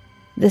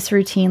 This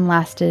routine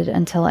lasted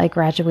until I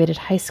graduated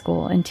high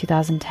school in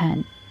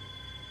 2010.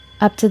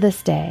 Up to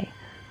this day,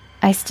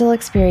 I still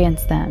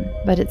experience them,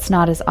 but it's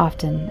not as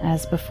often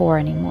as before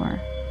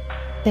anymore.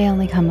 They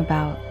only come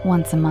about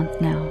once a month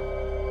now.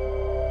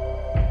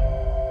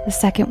 The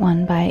second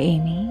one by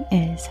Amy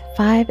is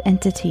 5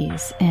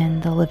 Entities in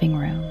the Living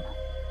Room.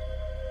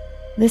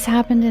 This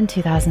happened in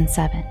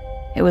 2007.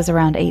 It was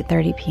around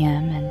 8:30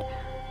 p.m. and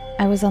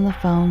I was on the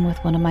phone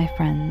with one of my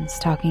friends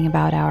talking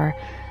about our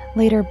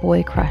later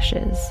boy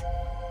crushes.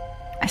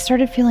 I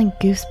started feeling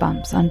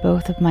goosebumps on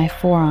both of my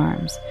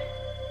forearms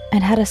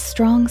and had a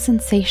strong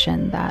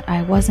sensation that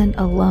I wasn't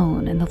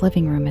alone in the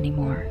living room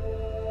anymore.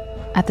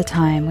 At the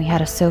time, we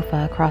had a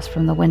sofa across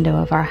from the window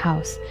of our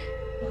house,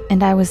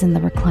 and I was in the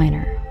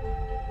recliner.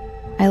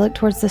 I looked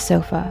towards the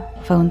sofa,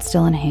 phone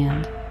still in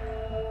hand,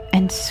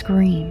 and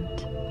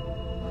screamed.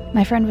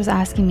 My friend was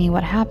asking me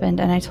what happened,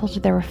 and I told her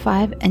there were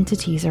 5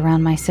 entities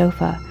around my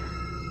sofa.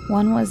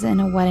 One was in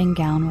a wedding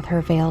gown with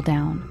her veil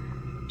down.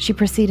 She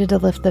proceeded to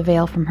lift the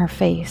veil from her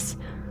face,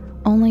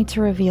 only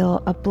to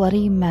reveal a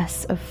bloody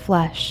mess of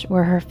flesh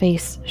where her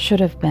face should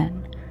have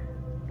been.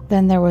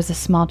 Then there was a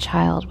small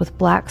child with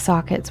black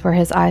sockets where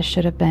his eyes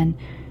should have been,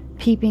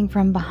 peeping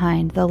from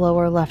behind the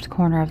lower left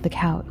corner of the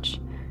couch.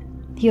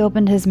 He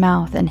opened his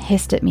mouth and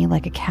hissed at me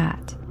like a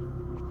cat.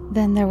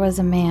 Then there was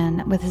a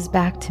man with his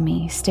back to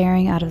me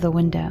staring out of the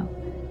window.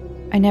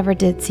 I never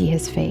did see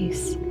his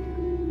face.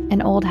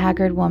 An old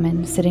haggard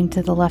woman sitting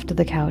to the left of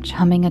the couch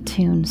humming a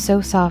tune so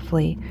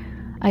softly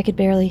I could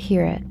barely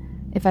hear it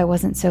if I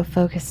wasn't so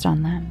focused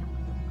on them.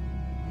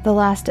 The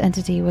last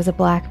entity was a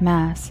black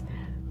mass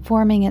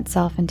forming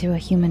itself into a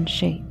human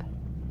shape,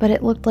 but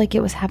it looked like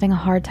it was having a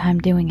hard time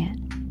doing it.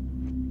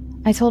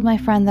 I told my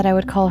friend that I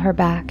would call her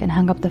back and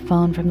hung up the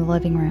phone from the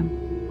living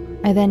room.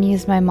 I then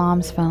used my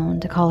mom's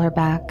phone to call her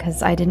back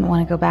because I didn't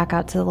want to go back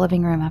out to the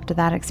living room after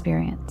that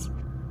experience.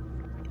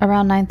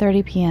 Around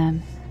 9:30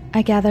 p.m.,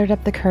 I gathered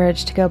up the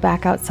courage to go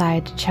back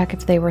outside to check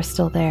if they were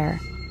still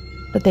there,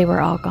 but they were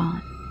all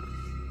gone.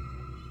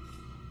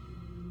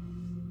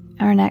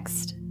 Our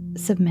next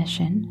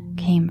submission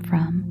came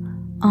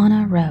from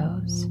Anna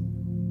Rose.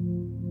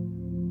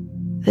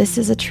 This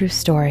is a true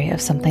story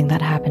of something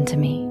that happened to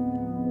me.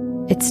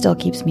 It still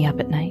keeps me up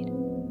at night.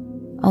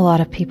 A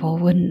lot of people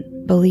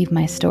wouldn't believe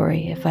my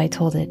story if I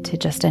told it to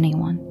just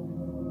anyone.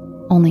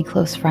 Only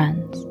close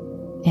friends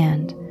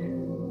and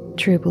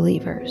true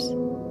believers.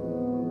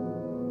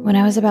 When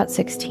I was about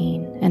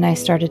 16 and I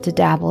started to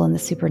dabble in the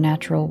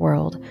supernatural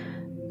world,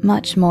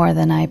 much more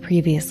than I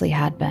previously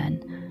had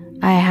been,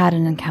 I had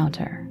an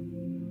encounter.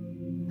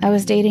 I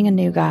was dating a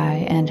new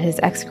guy and his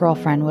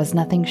ex-girlfriend was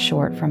nothing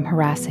short from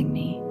harassing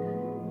me.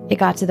 It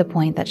got to the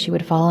point that she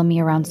would follow me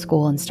around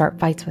school and start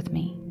fights with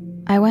me.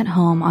 I went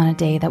home on a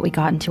day that we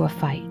got into a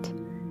fight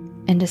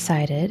and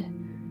decided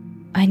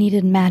I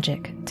needed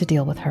magic to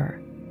deal with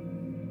her.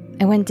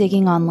 I went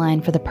digging online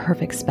for the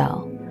perfect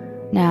spell.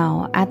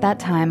 Now, at that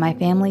time, my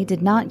family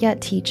did not yet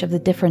teach of the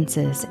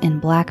differences in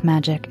black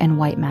magic and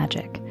white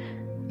magic.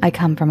 I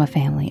come from a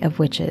family of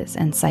witches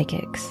and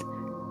psychics.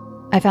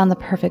 I found the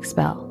perfect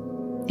spell.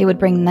 It would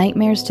bring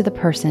nightmares to the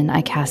person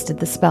I casted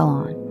the spell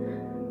on.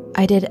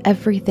 I did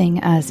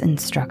everything as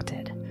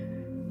instructed.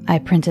 I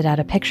printed out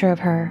a picture of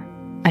her.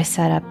 I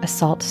set up a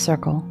salt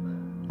circle.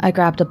 I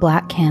grabbed a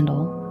black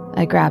candle.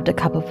 I grabbed a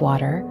cup of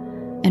water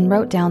and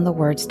wrote down the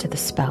words to the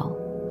spell.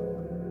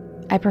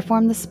 I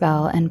performed the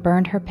spell and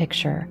burned her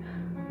picture,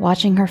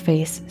 watching her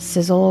face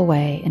sizzle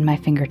away in my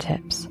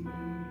fingertips.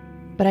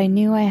 But I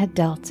knew I had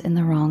dealt in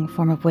the wrong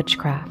form of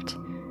witchcraft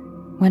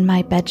when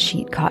my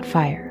bedsheet caught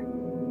fire.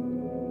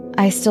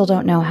 I still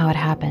don't know how it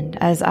happened,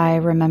 as I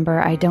remember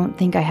I don't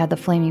think I had the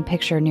flaming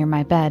picture near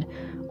my bed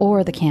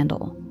or the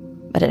candle,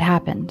 but it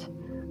happened.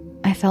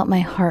 I felt my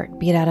heart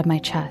beat out of my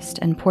chest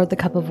and poured the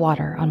cup of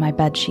water on my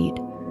bedsheet.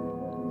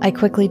 I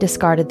quickly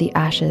discarded the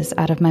ashes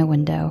out of my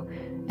window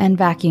and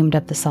vacuumed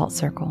up the salt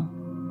circle.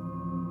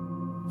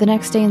 The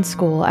next day in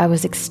school, I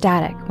was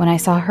ecstatic when I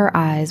saw her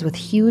eyes with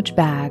huge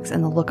bags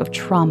and the look of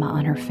trauma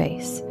on her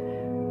face.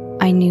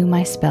 I knew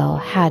my spell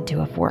had to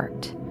have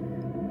worked.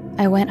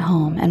 I went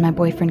home and my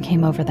boyfriend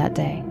came over that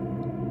day.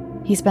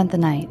 He spent the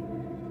night,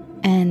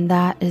 and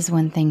that is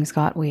when things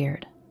got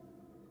weird.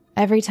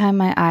 Every time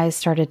my eyes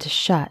started to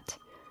shut,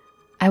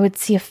 I would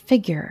see a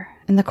figure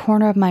in the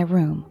corner of my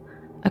room,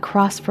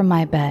 across from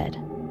my bed,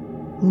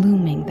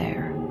 looming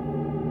there.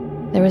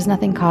 There was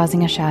nothing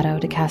causing a shadow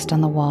to cast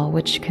on the wall,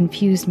 which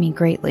confused me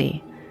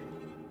greatly.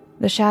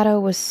 The shadow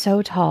was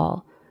so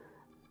tall,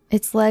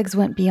 its legs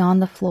went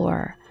beyond the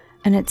floor,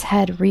 and its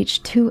head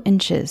reached 2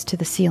 inches to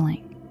the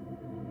ceiling.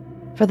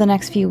 For the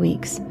next few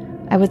weeks,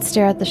 I would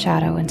stare at the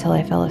shadow until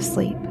I fell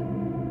asleep.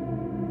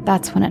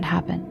 That's when it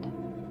happened.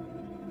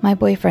 My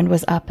boyfriend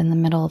was up in the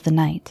middle of the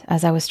night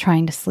as I was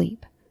trying to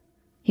sleep.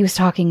 He was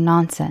talking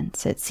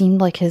nonsense. It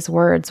seemed like his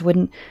words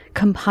wouldn't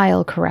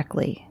compile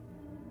correctly.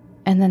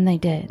 And then they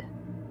did.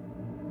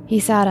 He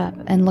sat up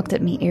and looked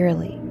at me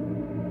eerily,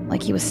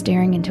 like he was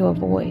staring into a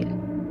void.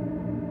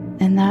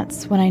 And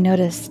that's when I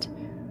noticed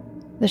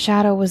the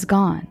shadow was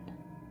gone,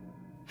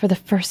 for the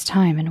first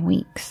time in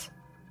weeks.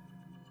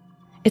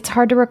 It's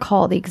hard to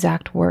recall the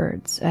exact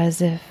words,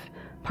 as if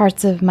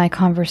parts of my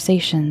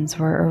conversations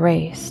were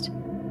erased.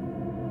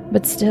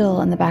 But still,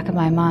 in the back of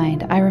my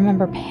mind, I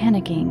remember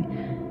panicking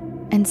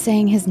and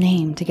saying his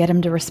name to get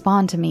him to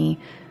respond to me,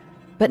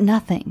 but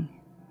nothing,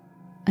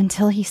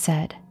 until he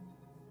said,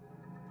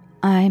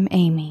 "I'm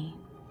Amy.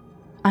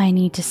 I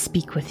need to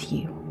speak with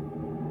you."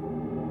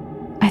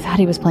 I thought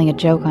he was playing a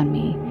joke on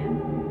me,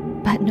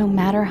 but no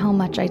matter how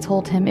much I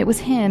told him it was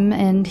him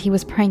and he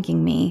was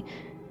pranking me,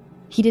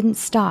 he didn't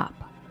stop,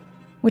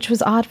 which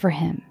was odd for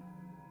him.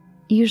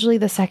 Usually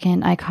the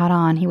second I caught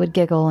on, he would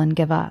giggle and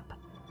give up.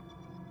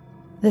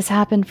 This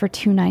happened for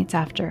 2 nights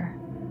after.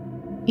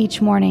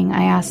 Each morning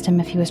I asked him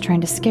if he was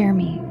trying to scare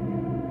me,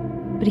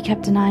 but he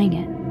kept denying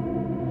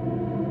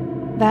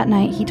it. That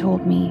night he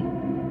told me,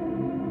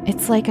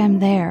 "It's like I'm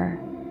there,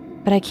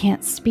 but I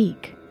can't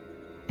speak.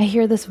 I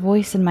hear this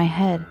voice in my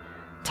head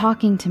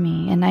talking to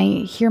me, and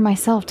I hear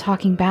myself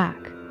talking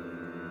back."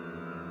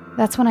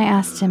 That's when I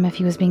asked him if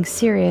he was being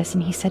serious,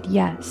 and he said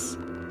yes,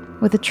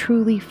 with a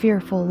truly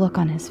fearful look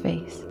on his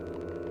face.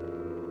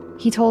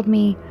 He told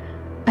me,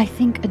 "I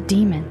think a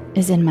demon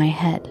is in my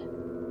head."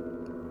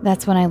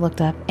 That's when I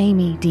looked up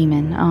Amy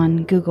Demon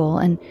on Google,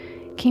 and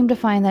came to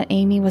find that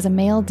Amy was a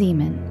male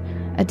demon,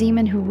 a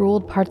demon who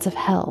ruled parts of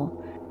hell.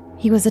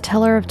 He was a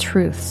teller of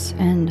truths,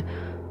 and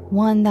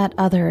one that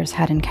others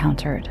had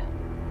encountered.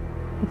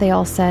 They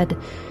all said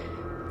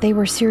they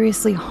were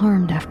seriously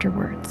harmed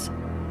afterwards.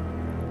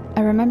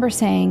 I remember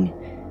saying,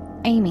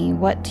 "Amy,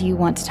 what do you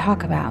want to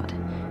talk about?"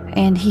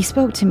 And he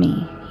spoke to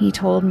me. He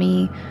told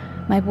me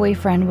my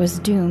boyfriend was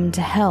doomed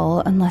to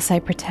hell unless I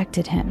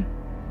protected him.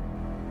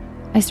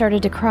 I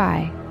started to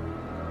cry.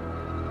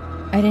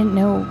 I didn't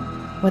know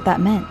what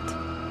that meant.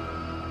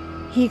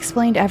 He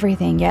explained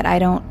everything, yet I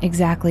don't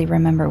exactly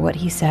remember what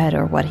he said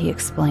or what he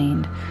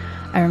explained.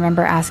 I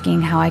remember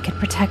asking how I could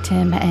protect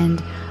him,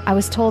 and I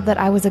was told that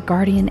I was a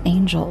guardian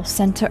angel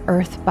sent to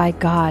Earth by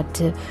God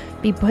to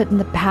be put in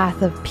the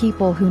path of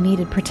people who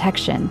needed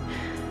protection.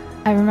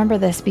 I remember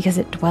this because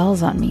it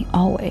dwells on me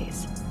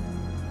always.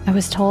 I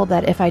was told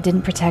that if I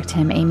didn't protect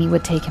him, Amy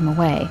would take him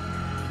away.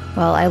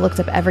 Well, I looked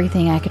up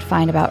everything I could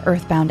find about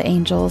earthbound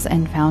angels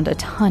and found a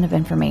ton of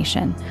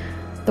information.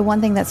 The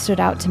one thing that stood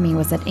out to me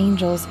was that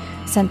angels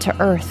sent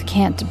to Earth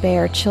can't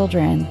bear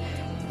children,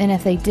 and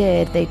if they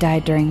did, they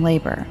died during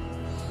labor.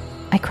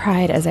 I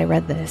cried as I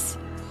read this.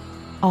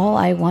 All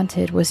I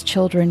wanted was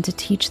children to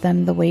teach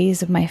them the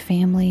ways of my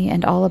family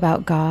and all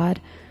about God,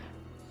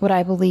 what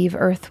I believe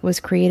Earth was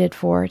created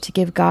for, to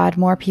give God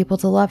more people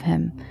to love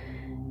him.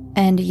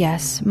 And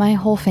yes, my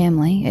whole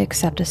family,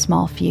 except a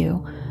small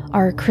few,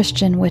 are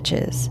Christian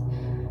witches.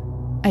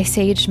 I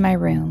saged my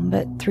room,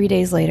 but 3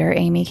 days later,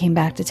 Amy came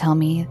back to tell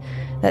me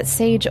that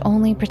sage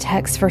only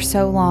protects for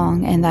so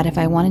long, and that if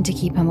I wanted to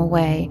keep him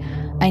away,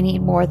 I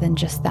need more than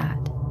just that.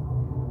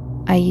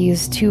 I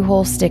used 2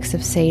 whole sticks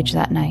of sage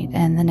that night,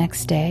 and the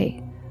next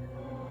day,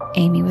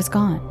 Amy was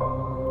gone.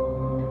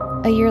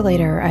 A year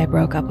later, I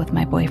broke up with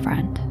my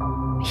boyfriend.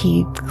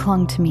 He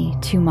clung to me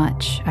too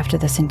much after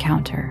this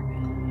encounter.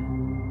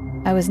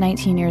 I was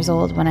 19 years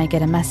old when I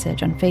get a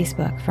message on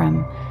Facebook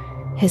from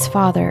his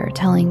father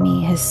telling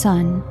me his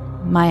son,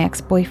 my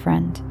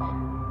ex-boyfriend,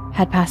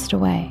 had passed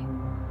away.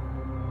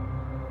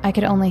 I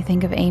could only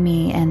think of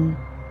Amy and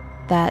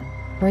that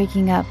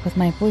breaking up with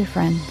my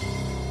boyfriend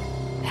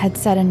had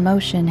set in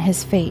motion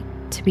his fate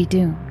to be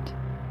doomed.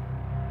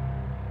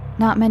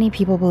 Not many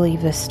people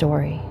believe this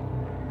story.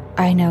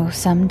 I know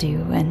some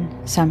do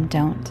and some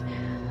don't.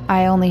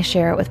 I only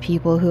share it with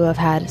people who have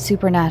had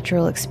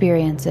supernatural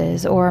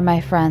experiences or my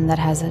friend that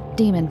has a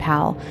demon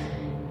pal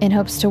in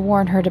hopes to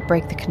warn her to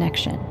break the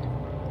connection.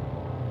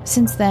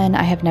 Since then,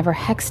 I have never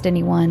hexed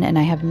anyone and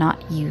I have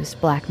not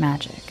used black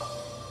magic.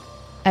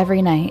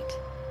 Every night,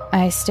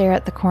 I stare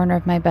at the corner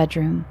of my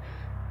bedroom,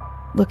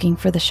 looking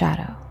for the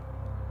shadow.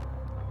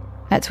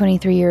 At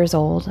 23 years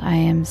old, I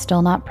am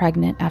still not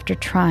pregnant after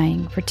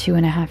trying for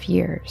 2.5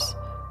 years.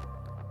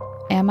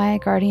 Am I a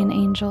guardian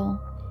angel?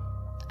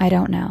 I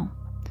don't know.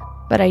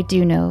 But I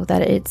do know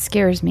that it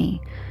scares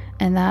me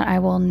and that I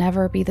will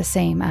never be the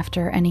same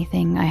after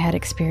anything I had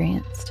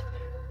experienced.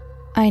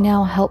 I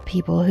now help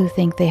people who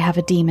think they have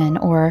a demon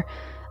or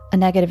a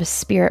negative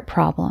spirit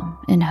problem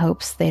in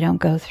hopes they don't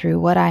go through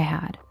what I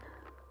had.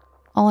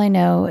 All I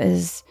know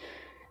is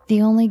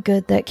the only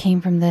good that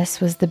came from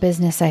this was the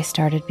business I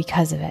started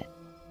because of it.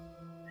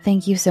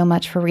 Thank you so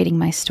much for reading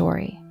my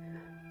story.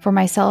 For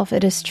myself,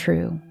 it is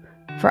true.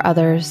 For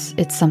others,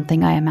 it's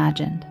something I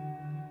imagined.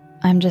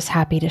 I'm just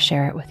happy to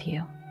share it with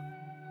you.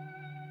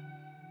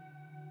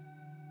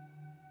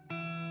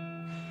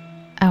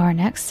 Our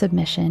next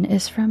submission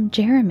is from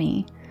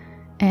Jeremy,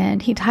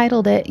 and he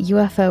titled it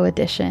UFO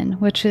Edition,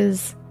 which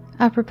is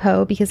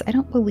apropos because I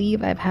don't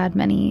believe I've had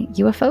many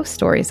UFO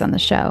stories on the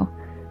show.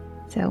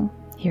 So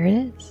here it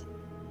is.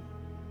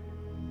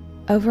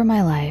 Over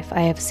my life,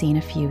 I have seen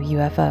a few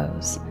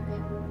UFOs.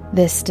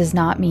 This does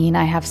not mean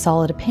I have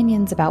solid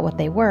opinions about what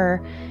they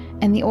were,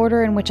 and the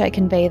order in which I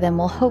convey them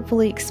will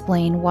hopefully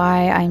explain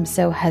why I'm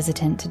so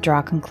hesitant to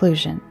draw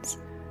conclusions.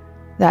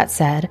 That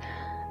said,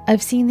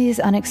 I've seen these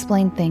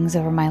unexplained things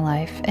over my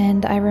life,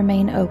 and I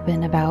remain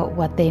open about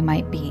what they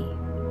might be.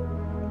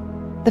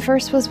 The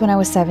first was when I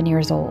was 7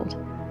 years old.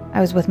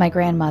 I was with my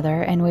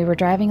grandmother, and we were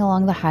driving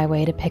along the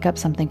highway to pick up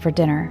something for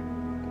dinner.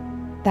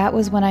 That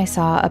was when I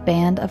saw a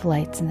band of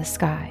lights in the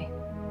sky.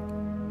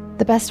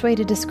 The best way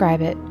to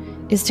describe it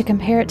is to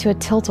compare it to a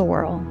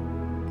tilt-a-whirl.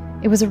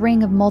 It was a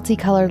ring of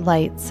multicolored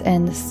lights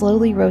and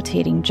slowly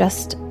rotating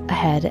just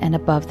ahead and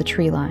above the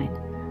tree line.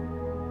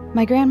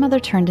 My grandmother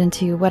turned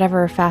into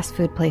whatever fast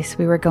food place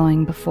we were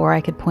going before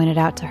I could point it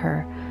out to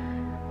her,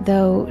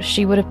 though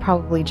she would have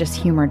probably just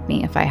humored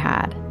me if I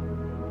had.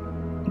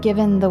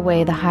 Given the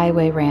way the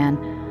highway ran,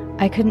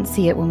 I couldn't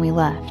see it when we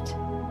left,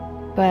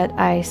 but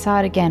I saw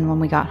it again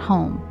when we got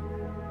home.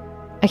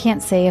 I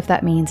can't say if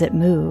that means it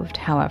moved,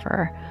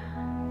 however.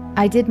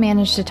 I did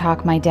manage to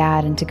talk my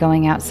dad into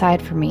going outside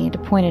for me to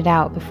point it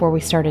out before we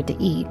started to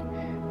eat,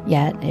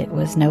 yet it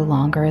was no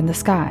longer in the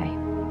sky.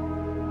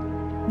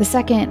 The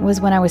second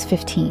was when I was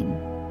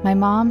 15. My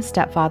mom,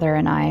 stepfather,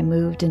 and I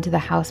moved into the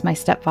house my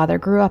stepfather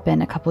grew up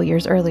in a couple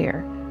years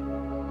earlier.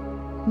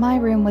 My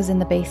room was in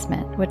the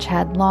basement, which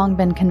had long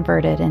been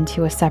converted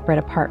into a separate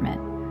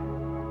apartment.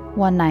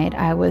 One night,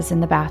 I was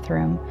in the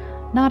bathroom,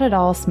 not at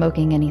all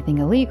smoking anything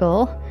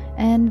illegal,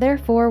 and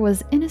therefore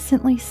was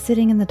innocently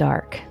sitting in the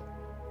dark.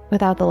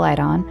 Without the light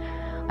on,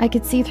 I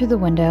could see through the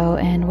window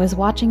and was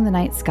watching the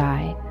night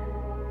sky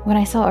when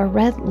I saw a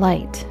red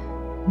light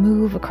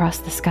move across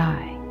the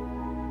sky.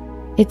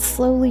 It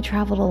slowly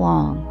traveled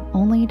along,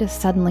 only to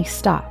suddenly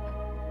stop.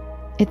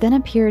 It then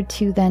appeared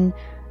to then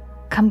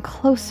come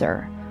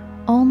closer,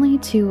 only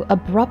to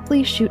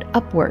abruptly shoot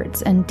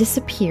upwards and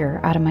disappear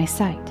out of my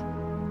sight.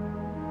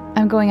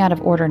 I'm going out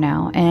of order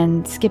now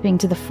and skipping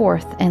to the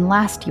fourth and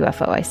last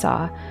UFO I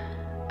saw.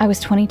 I was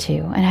 22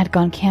 and had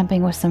gone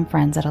camping with some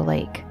friends at a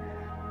lake.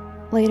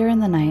 Later in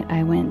the night,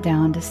 I went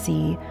down to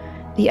see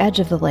the edge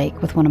of the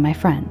lake with one of my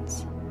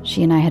friends.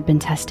 She and I had been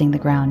testing the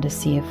ground to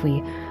see if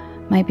we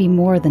might be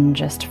more than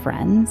just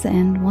friends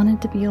and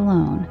wanted to be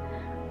alone.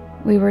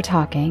 We were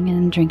talking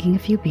and drinking a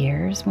few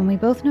beers when we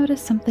both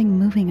noticed something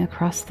moving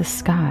across the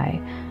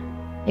sky.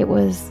 It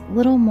was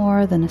little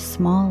more than a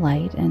small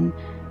light, and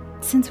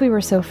since we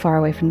were so far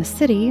away from the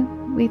city,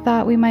 we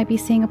thought we might be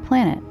seeing a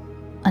planet.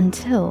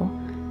 Until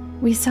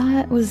we saw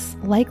it was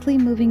likely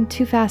moving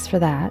too fast for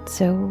that,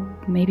 so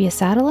maybe a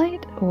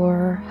satellite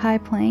or high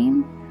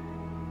plane?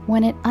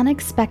 When it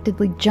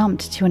unexpectedly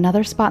jumped to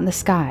another spot in the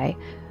sky,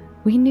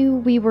 we knew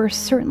we were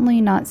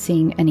certainly not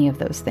seeing any of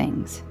those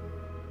things.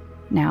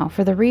 Now,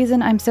 for the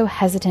reason I'm so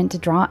hesitant to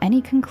draw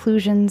any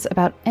conclusions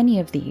about any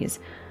of these,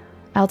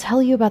 I'll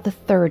tell you about the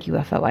third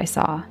UFO I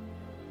saw.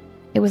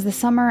 It was the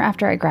summer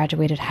after I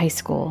graduated high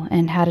school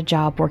and had a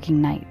job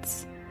working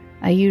nights.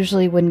 I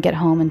usually wouldn't get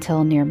home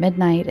until near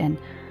midnight, and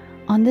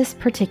on this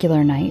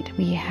particular night,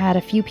 we had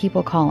a few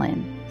people call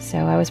in, so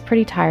I was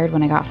pretty tired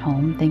when I got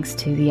home thanks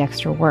to the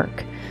extra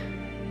work.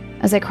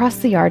 As I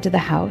crossed the yard to the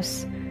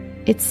house,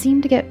 it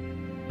seemed to get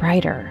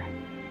brighter.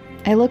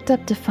 I looked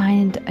up to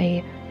find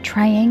a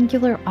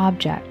triangular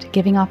object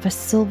giving off a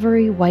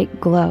silvery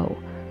white glow,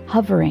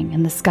 hovering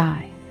in the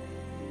sky.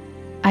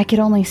 I could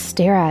only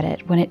stare at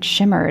it when it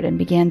shimmered and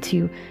began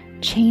to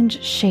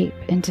change shape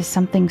into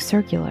something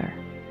circular.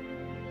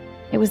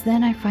 It was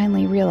then I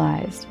finally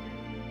realized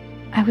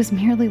I was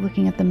merely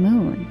looking at the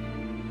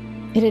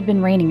moon. It had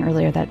been raining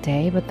earlier that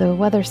day, but the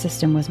weather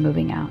system was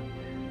moving out.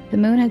 The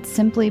moon had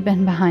simply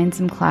been behind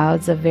some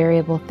clouds of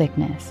variable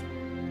thickness.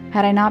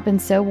 Had I not been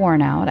so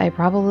worn out, I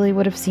probably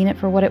would have seen it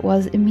for what it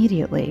was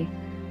immediately.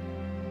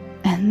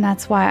 And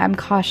that's why I'm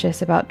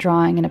cautious about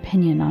drawing an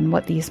opinion on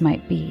what these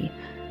might be.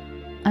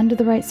 Under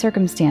the right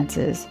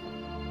circumstances,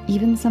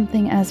 even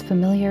something as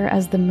familiar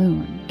as the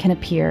moon can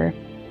appear,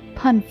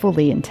 pun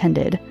fully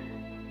intended,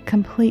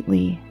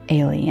 completely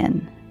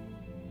alien.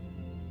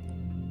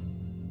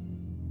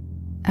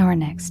 Our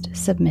next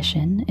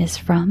submission is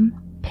from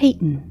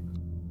Peyton.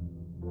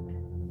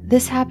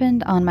 This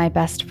happened on my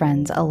best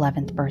friend's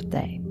 11th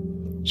birthday.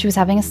 She was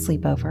having a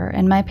sleepover,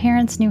 and my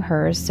parents knew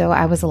hers, so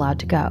I was allowed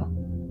to go.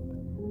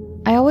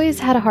 I always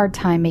had a hard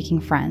time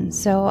making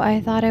friends, so I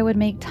thought I would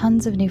make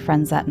tons of new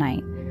friends that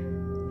night.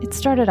 It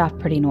started off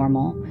pretty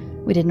normal.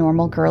 We did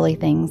normal girly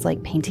things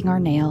like painting our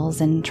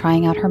nails and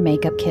trying out her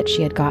makeup kit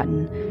she had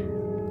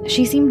gotten.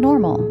 She seemed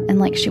normal and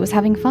like she was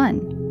having fun.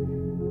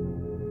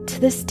 To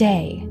this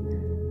day,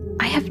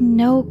 I have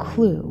no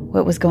clue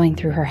what was going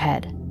through her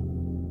head.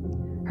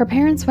 Her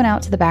parents went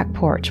out to the back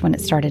porch when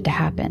it started to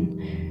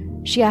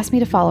happen. She asked me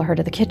to follow her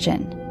to the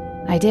kitchen.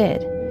 I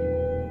did.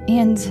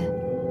 And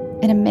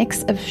in a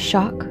mix of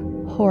shock,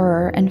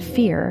 horror, and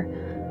fear,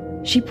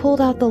 she pulled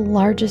out the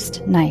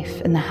largest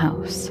knife in the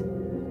house.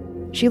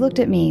 She looked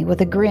at me with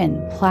a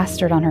grin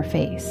plastered on her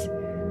face.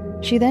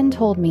 She then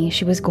told me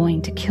she was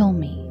going to kill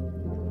me.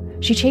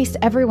 She chased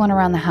everyone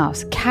around the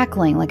house,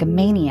 cackling like a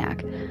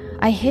maniac.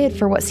 I hid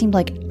for what seemed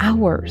like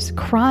hours,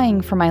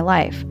 crying for my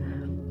life.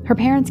 Her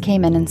parents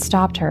came in and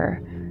stopped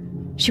her.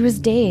 She was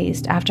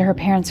dazed after her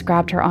parents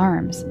grabbed her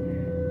arms.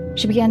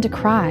 She began to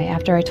cry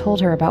after I told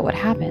her about what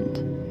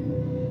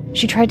happened.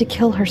 She tried to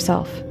kill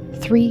herself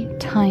 3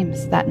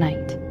 times that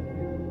night.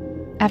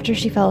 After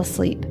she fell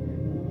asleep,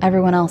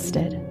 everyone else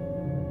did.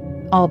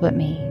 All but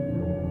me.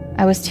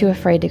 I was too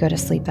afraid to go to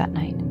sleep that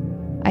night.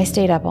 I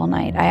stayed up all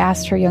night. I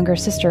asked her younger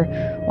sister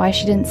why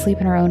she didn't sleep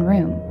in her own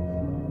room.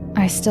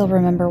 I still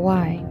remember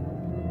why.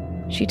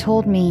 She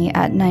told me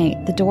at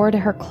night the door to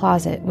her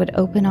closet would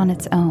open on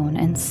its own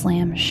and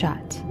slam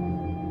shut.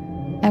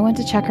 I went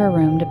to check her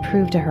room to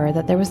prove to her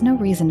that there was no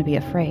reason to be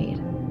afraid.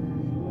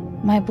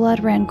 My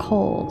blood ran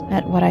cold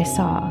at what I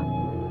saw.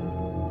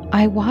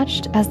 I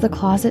watched as the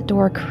closet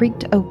door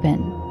creaked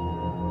open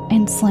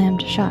and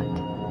slammed shut.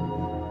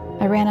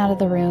 I ran out of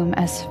the room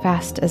as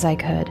fast as I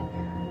could.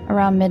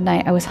 Around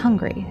midnight, I was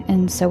hungry,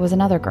 and so was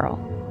another girl.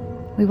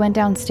 We went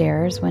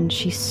downstairs when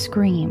she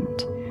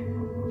screamed.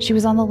 She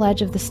was on the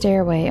ledge of the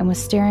stairway and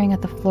was staring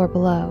at the floor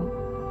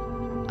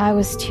below. I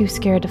was too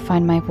scared to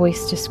find my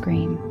voice to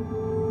scream.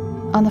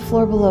 On the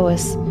floor below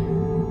us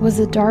was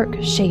the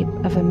dark shape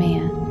of a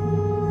man.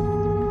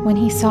 When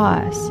he saw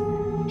us,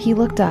 he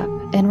looked up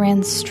and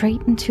ran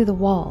straight into the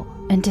wall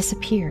and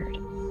disappeared.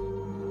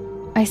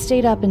 I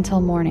stayed up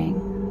until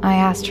morning. I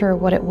asked her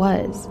what it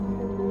was.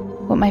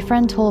 What my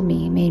friend told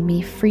me made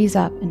me freeze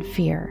up in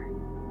fear.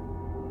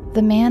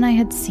 The man I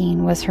had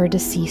seen was her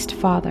deceased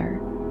father.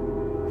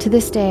 To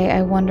this day,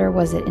 I wonder,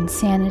 was it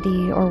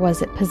insanity or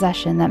was it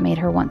possession that made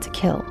her want to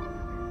kill?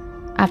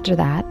 After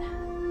that,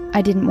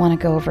 I didn't want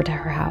to go over to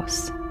her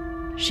house.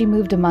 She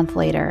moved a month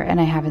later, and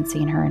I haven't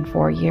seen her in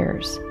 4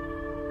 years.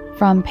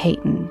 From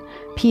Peyton.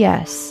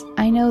 P.S.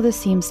 I know this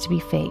seems to be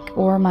fake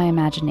or my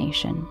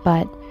imagination,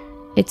 but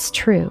it's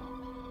true.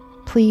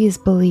 Please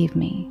believe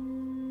me.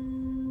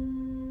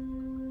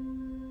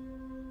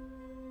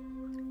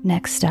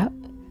 Next up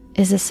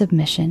is a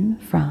submission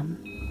from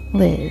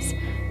Liz.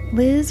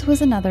 Liz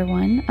was another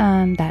one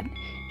that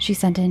she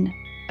sent in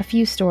a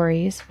few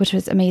stories, which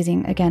was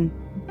amazing. Again,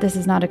 this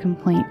is not a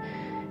complaint.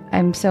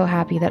 I'm so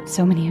happy that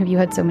so many of you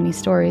had so many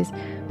stories,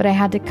 but I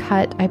had to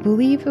cut, I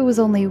believe it was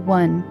only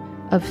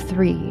 1 of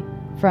 3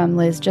 from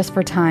Liz just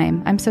for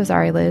time. I'm so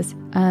sorry, Liz.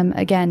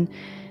 Again,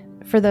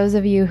 for those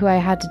of you who I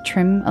had to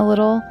trim a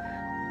little,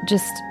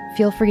 just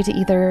feel free to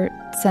either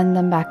send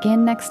them back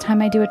in next time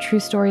I do a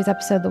True Stories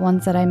episode, the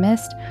ones that I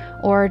missed,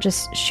 or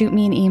just shoot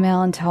me an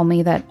email and tell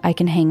me that I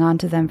can hang on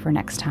to them for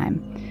next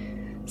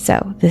time.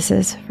 So this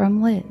is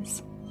from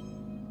Liz.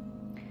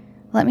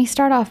 Let me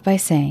start off by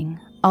saying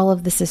all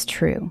of this is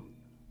true.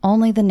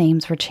 Only the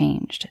names were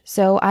changed.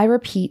 So I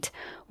repeat,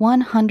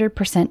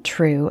 100%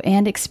 true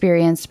and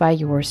experienced by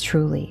yours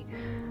truly.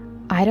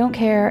 I don't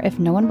care if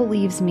no one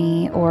believes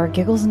me or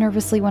giggles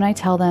nervously when I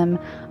tell them,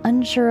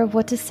 unsure of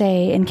what to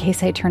say in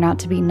case I turn out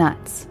to be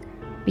nuts,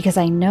 because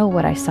I know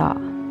what I saw.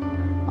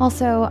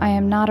 Also, I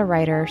am not a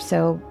writer,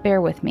 so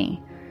bear with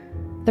me.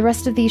 The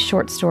rest of these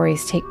short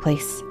stories take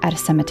place at a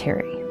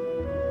cemetery.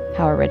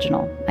 How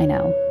original, I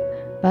know.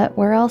 But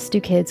where else do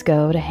kids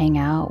go to hang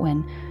out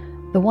when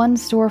the one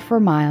store for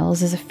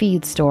miles is a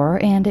feed store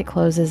and it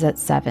closes at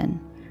 7?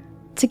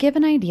 To give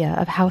an idea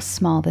of how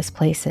small this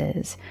place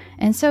is,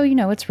 and so you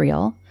know it's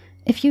real,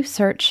 if you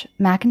search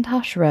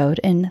McIntosh Road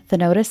in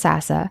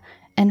Thanota-Sassa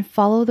and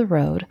follow the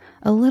road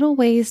a little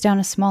ways down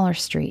a smaller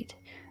street,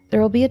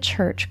 there will be a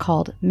church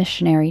called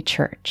Missionary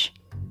Church.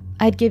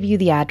 I'd give you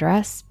the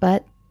address,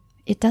 but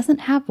it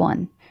doesn't have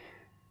one.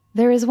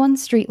 There is one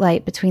street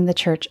light between the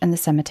church and the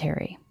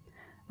cemetery.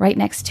 Right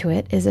next to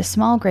it is a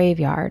small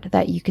graveyard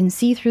that you can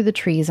see through the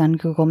trees on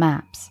Google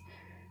Maps.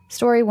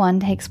 Story 1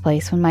 takes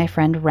place when my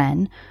friend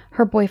Ren,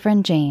 her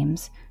boyfriend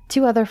James,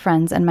 2 other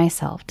friends, and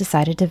myself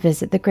decided to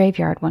visit the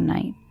graveyard one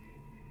night.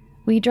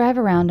 We drive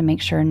around to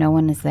make sure no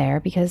one is there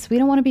because we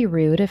don't want to be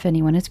rude if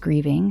anyone is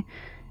grieving,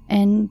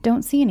 and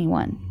don't see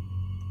anyone.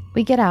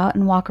 We get out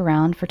and walk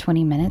around for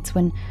 20 minutes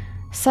when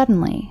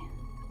suddenly,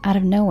 out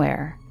of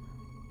nowhere,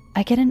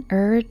 I get an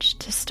urge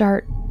to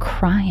start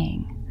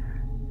crying.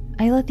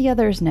 I let the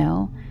others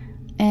know,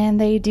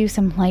 and they do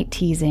some light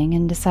teasing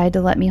and decide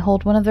to let me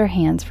hold one of their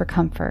hands for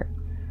comfort.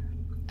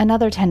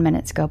 Another 10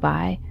 minutes go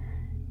by,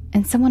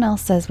 and someone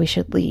else says we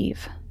should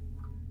leave.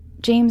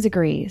 James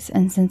agrees,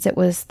 and since it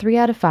was 3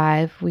 out of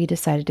 5, we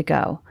decided to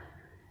go.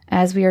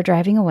 As we are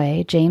driving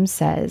away, James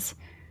says,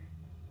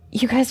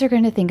 "You guys are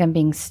going to think I'm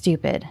being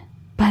stupid,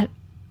 but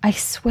I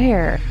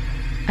swear,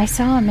 I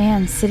saw a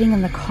man sitting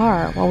in the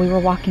car while we were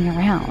walking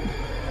around.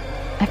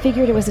 I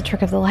figured it was a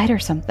trick of the light or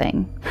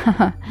something."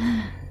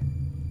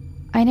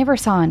 I never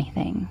saw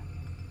anything.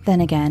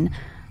 Then again,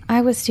 I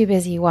was too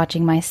busy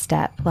watching my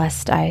step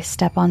lest I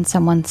step on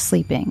someone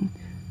sleeping.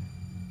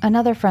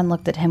 Another friend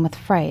looked at him with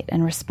fright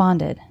and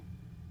responded,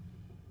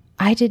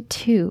 "I did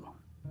too.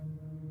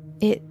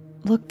 It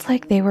looked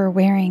like they were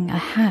wearing a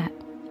hat."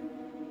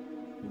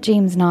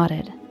 James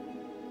nodded.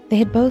 They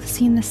had both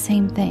seen the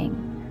same thing.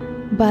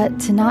 But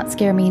to not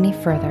scare me any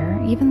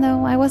further, even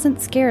though I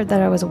wasn't scared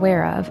that I was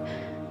aware of,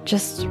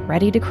 just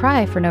ready to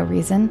cry for no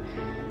reason,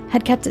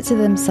 had kept it to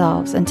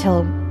themselves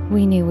until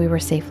we knew we were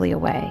safely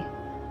away.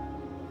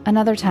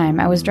 Another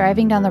time, I was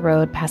driving down the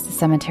road past the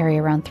cemetery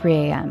around 3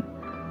 a.m.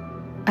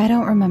 I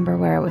don't remember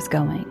where I was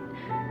going,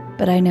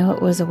 but I know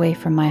it was away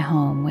from my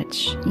home,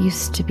 which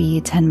used to be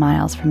 10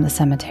 miles from the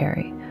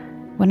cemetery,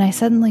 when I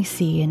suddenly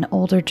see an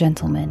older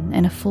gentleman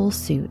in a full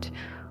suit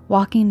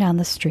walking down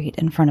the street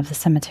in front of the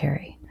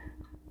cemetery.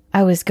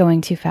 I was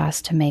going too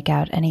fast to make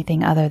out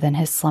anything other than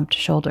his slumped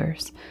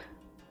shoulders.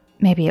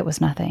 Maybe it was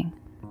nothing.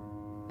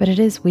 But it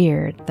is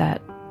weird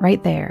that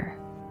right there,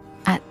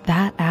 at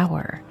that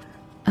hour,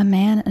 a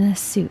man in a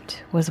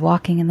suit was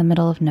walking in the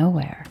middle of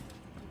nowhere.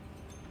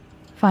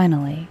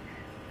 Finally,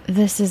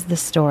 this is the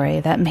story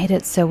that made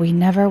it so we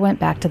never went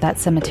back to that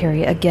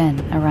cemetery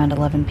again around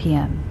 11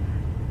 p.m.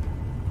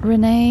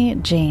 Renee,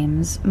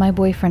 James, my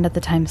boyfriend at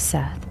the time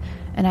Seth,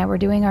 and I were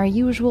doing our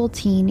usual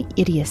teen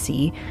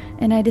idiocy,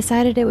 and I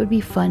decided it would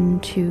be fun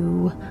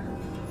to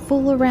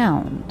fool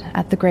around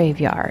at the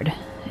graveyard,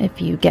 if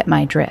you get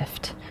my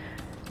drift.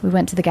 We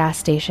went to the gas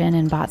station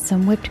and bought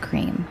some whipped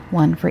cream,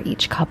 one for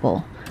each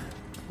couple.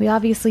 We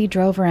obviously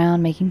drove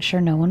around making sure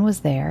no one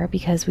was there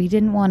because we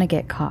didn't want to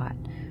get caught.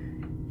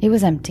 It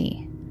was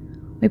empty.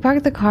 We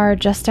parked the car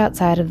just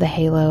outside of the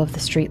halo of the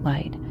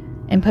streetlight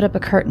and put up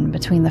a curtain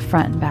between the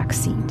front and back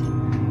seat.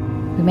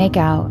 We make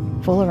out,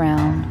 fool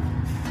around.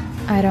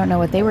 I don't know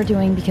what they were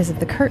doing because of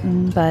the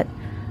curtain, but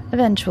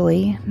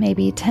Eventually,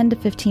 maybe 10 to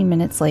 15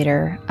 minutes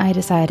later, I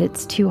decide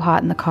it's too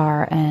hot in the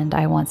car and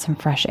I want some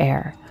fresh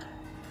air.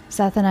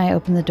 Seth and I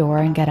open the door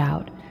and get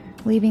out,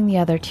 leaving the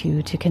other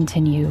two to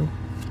continue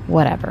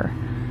whatever.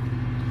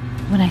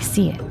 When I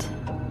see it,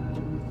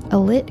 a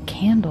lit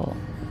candle.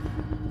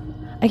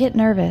 I get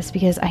nervous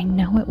because I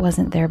know it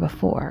wasn't there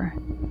before.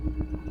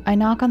 I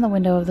knock on the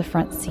window of the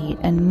front seat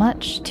and,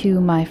 much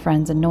to my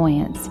friend's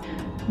annoyance,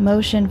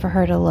 motion for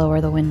her to lower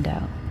the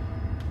window.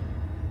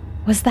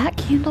 Was that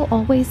candle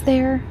always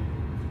there?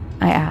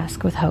 I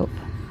ask with hope.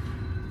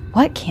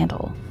 What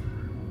candle?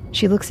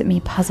 She looks at me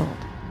puzzled,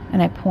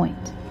 and I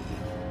point.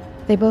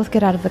 They both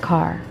get out of the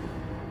car,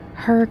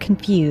 her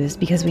confused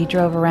because we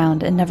drove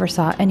around and never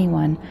saw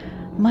anyone,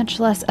 much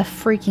less a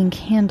freaking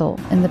candle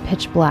in the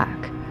pitch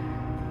black.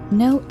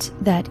 Note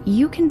that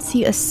you can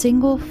see a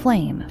single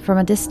flame from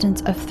a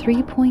distance of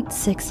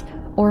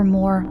 3.6 or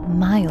more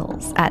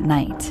miles at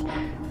night,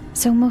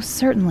 so most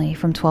certainly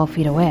from 12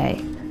 feet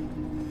away.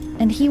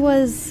 And he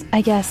was,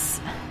 I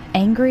guess,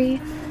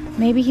 angry.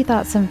 Maybe he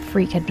thought some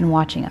freak had been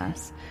watching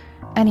us.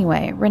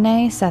 Anyway,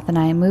 Renee, Seth, and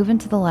I move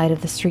into the light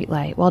of the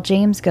streetlight while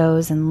James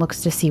goes and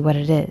looks to see what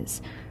it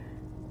is.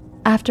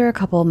 After a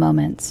couple of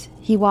moments,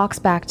 he walks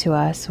back to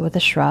us with a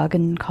shrug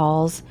and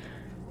calls,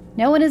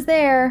 "No one is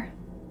there.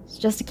 It's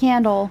just a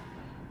candle."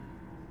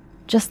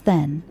 Just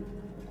then,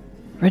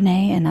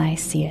 Renee and I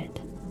see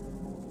it.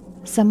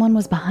 Someone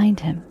was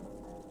behind him,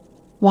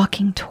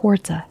 walking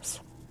towards us.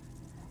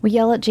 We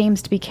yell at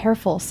James to be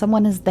careful,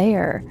 someone is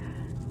there.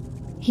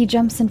 He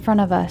jumps in front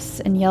of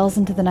us and yells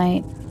into the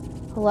night,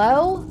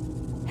 "Hello?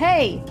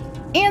 Hey,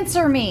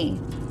 answer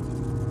me!"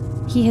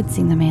 He had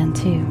seen the man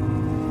too.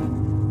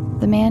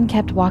 The man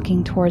kept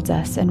walking towards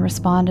us and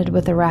responded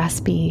with a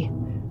raspy,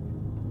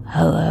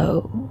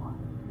 "Hello."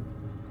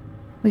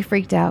 We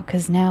freaked out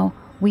because now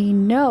we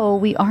know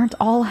we aren't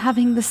all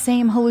having the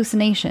same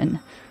hallucination.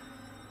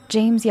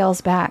 James yells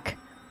back,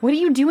 "What are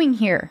you doing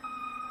here?"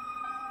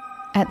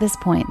 At this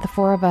point, the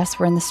four of us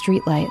were in the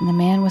streetlight and the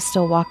man was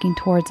still walking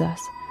towards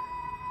us.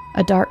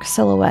 A dark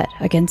silhouette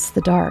against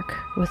the dark,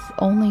 with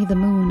only the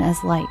moon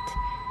as light.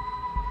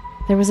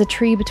 There was a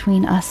tree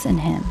between us and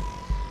him.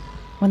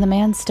 When the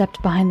man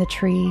stepped behind the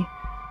tree,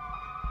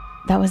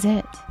 that was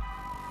it.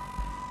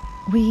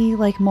 We,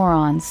 like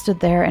morons, stood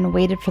there and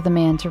waited for the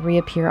man to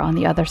reappear on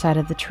the other side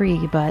of the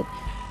tree, but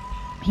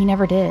he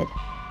never did.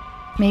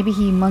 Maybe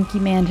he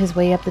monkey-manned his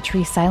way up the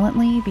tree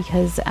silently,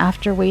 because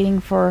after waiting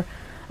for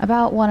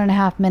about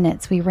 1.5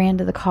 minutes, we ran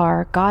to the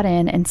car, got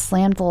in, and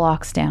slammed the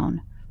locks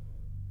down.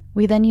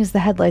 We then used the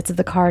headlights of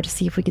the car to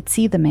see if we could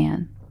see the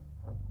man.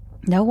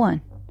 No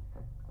one.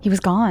 He was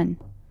gone.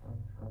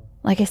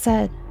 Like I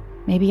said,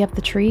 maybe up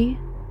the tree,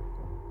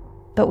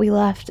 but we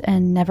left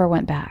and never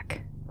went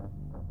back.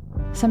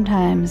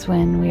 Sometimes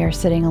when we are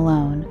sitting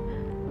alone,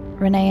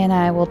 Renee and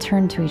I will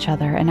turn to each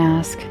other and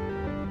ask,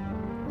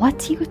 "What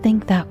do you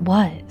think that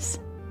was?"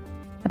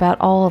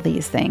 about all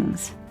these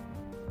things.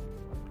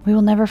 We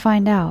will never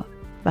find out,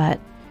 but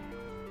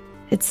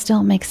it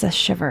still makes us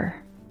shiver.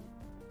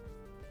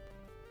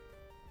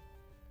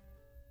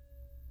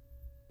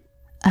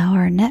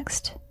 Our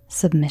next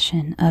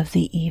submission of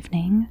the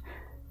evening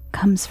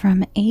comes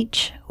from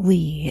H.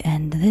 Lee,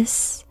 and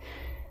this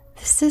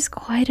is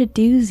quite a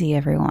doozy,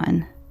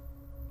 everyone.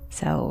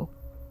 So,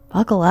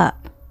 buckle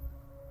up.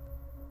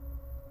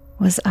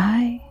 Was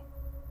I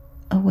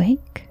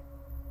awake?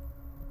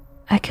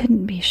 I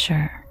couldn't be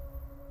sure.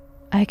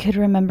 I could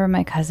remember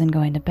my cousin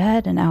going to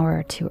bed an hour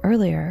or two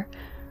earlier.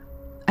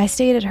 I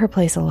stayed at her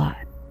place a lot,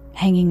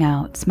 hanging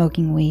out,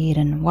 smoking weed,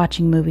 and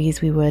watching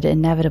movies we would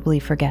inevitably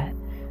forget.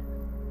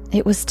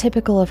 It was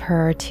typical of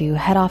her to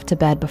head off to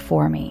bed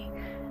before me,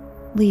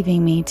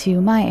 leaving me to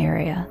my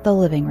area, the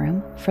living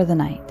room, for the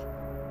night.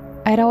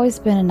 I'd always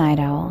been a night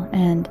owl,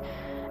 and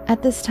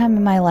at this time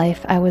in my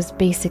life, I was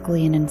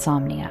basically an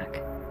insomniac.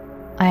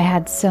 I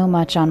had so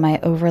much on my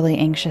overly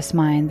anxious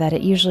mind that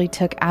it usually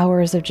took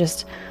hours of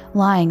just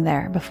lying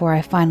there before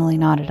I finally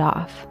nodded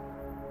off.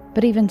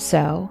 But even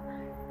so,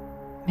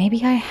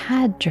 maybe I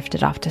had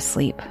drifted off to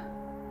sleep.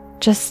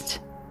 Just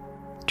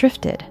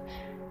drifted.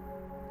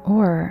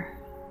 Or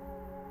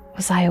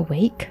was I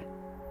awake?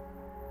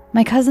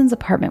 My cousin's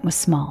apartment was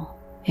small.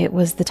 It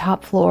was the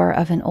top floor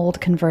of an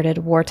old converted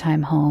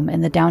wartime home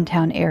in the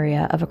downtown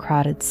area of a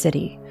crowded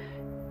city.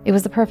 It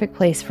was the perfect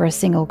place for a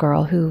single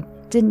girl who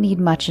didn't need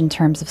much in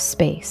terms of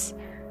space.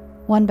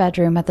 One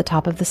bedroom at the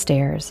top of the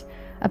stairs,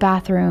 a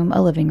bathroom,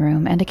 a living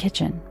room, and a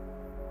kitchen.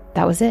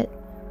 That was it.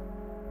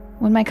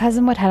 When my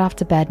cousin would head off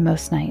to bed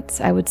most nights,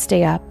 I would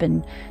stay up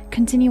and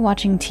continue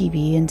watching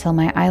TV until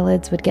my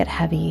eyelids would get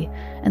heavy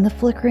and the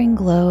flickering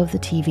glow of the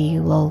TV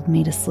lulled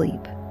me to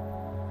sleep.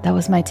 That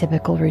was my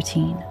typical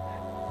routine.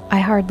 I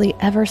hardly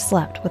ever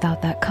slept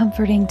without that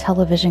comforting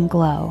television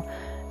glow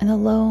and the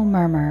low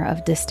murmur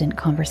of distant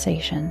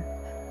conversation.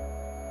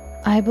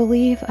 I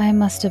believe I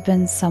must have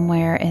been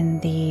somewhere in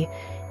the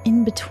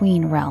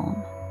in-between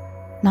realm,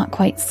 not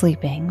quite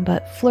sleeping,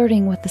 but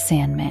flirting with the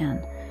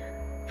Sandman.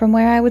 From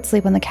where I would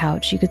sleep on the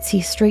couch, you could see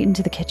straight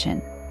into the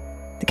kitchen.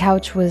 The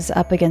couch was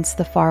up against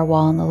the far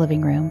wall in the living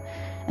room,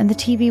 and the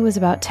TV was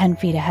about 10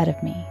 feet ahead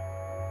of me.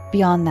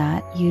 Beyond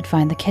that, you'd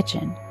find the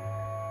kitchen.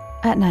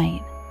 At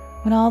night,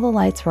 when all the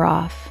lights were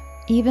off,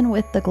 even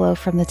with the glow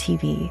from the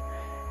TV,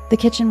 the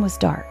kitchen was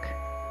dark.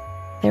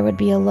 There would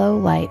be a low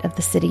light of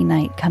the city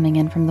night coming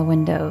in from the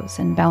windows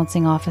and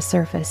bouncing off a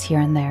surface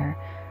here and there,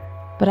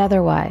 but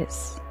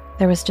otherwise,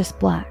 there was just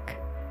black.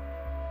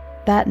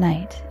 That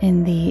night,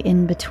 in the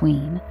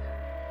in-between,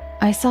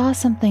 I saw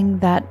something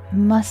that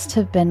must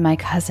have been my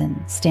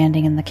cousin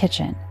standing in the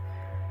kitchen.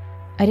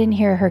 I didn't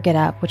hear her get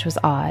up, which was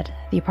odd,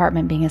 the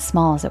apartment being as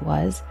small as it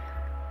was,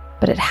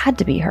 but it had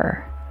to be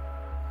her.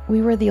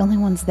 We were the only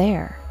ones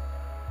there.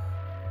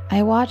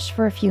 I watched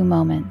for a few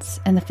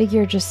moments, and the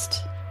figure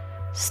just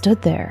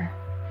stood there.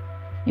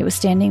 It was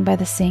standing by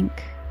the sink,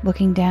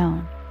 looking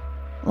down.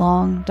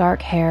 Long,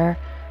 dark hair,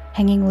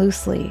 hanging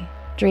loosely,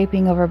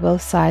 draping over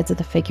both sides of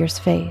the figure's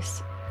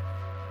face.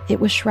 It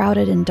was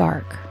shrouded in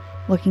dark,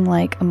 looking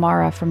like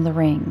Amara from The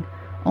Ring,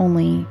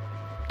 only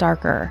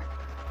darker.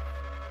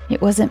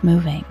 It wasn't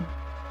moving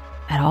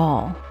at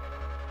all.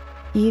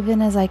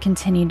 Even as I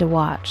continued to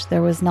watch,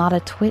 there was not a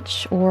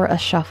twitch or a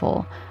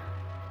shuffle.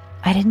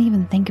 I didn't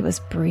even think it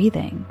was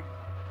breathing.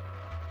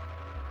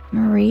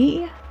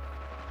 "Marie?"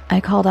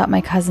 I called out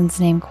my cousin's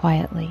name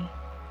quietly.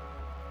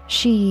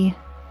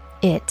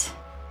 It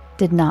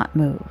did not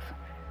move.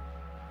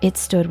 It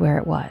stood where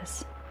it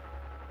was,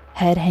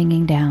 head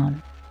hanging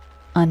down,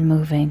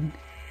 unmoving,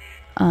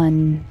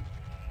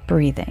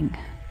 unbreathing.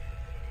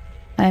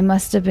 I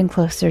must have been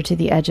closer to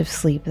the edge of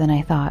sleep than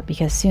I thought,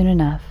 because soon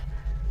enough,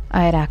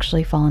 I had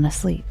actually fallen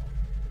asleep.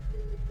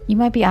 You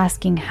might be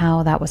asking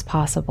how that was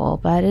possible,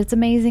 but it's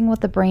amazing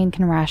what the brain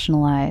can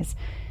rationalize.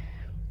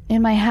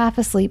 In my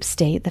half-asleep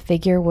state, the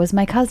figure was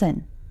my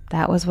cousin.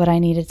 That was what I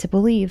needed to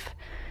believe,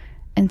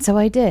 and so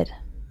I did,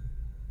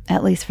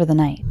 at least for the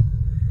night.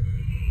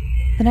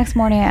 The next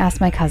morning, I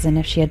asked my cousin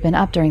if she had been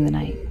up during the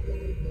night.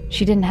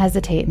 She didn't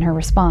hesitate in her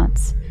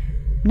response.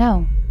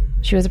 No,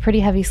 she was a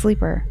pretty heavy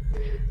sleeper.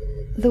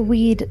 The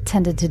weed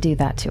tended to do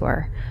that to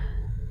her.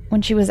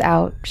 When she was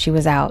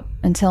out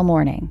until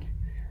morning.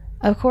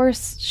 Of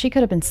course, she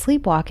could have been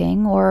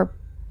sleepwalking, or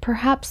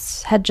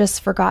perhaps had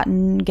just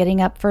forgotten getting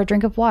up for a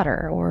drink of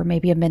water, or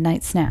maybe a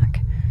midnight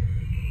snack.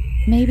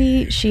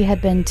 Maybe she had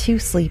been too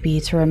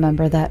sleepy to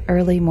remember that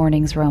early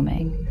morning's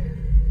roaming.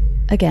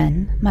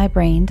 Again, my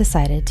brain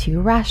decided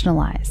to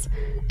rationalize,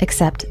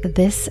 accept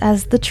this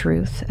as the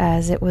truth,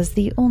 as it was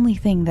the only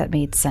thing that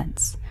made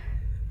sense.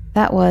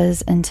 That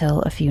was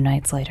until a few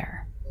nights later.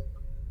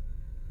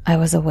 I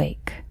was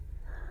awake.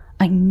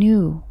 I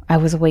knew I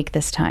was awake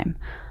this time.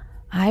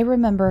 I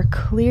remember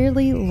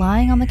clearly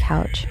lying on the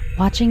couch,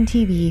 watching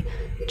TV,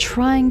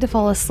 trying to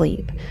fall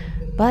asleep,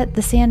 but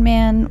the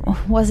Sandman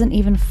wasn't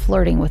even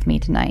flirting with me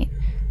tonight.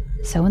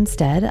 So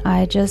instead,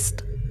 I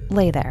just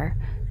lay there,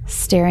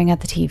 staring at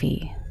the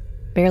TV,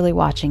 barely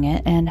watching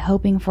it and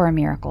hoping for a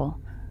miracle.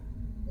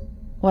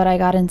 What I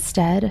got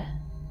instead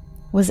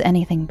was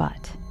anything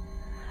but.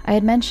 I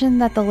had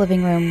mentioned that the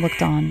living room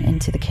looked on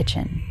into the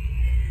kitchen,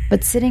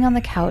 but sitting on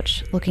the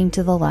couch looking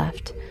to the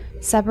left,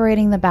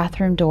 separating the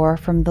bathroom door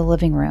from the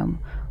living room,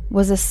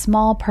 was a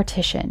small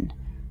partition.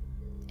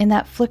 In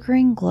that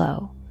flickering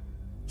glow,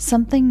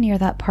 something near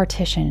that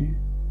partition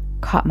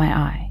caught my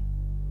eye.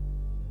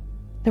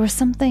 There was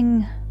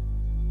something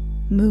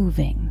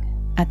moving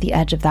at the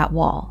edge of that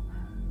wall.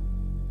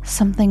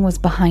 Something was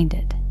behind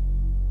it.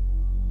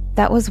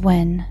 That was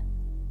when,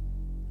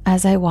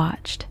 as I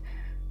watched,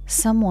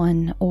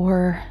 someone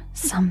or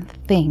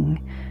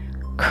something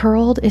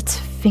curled its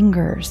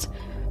fingers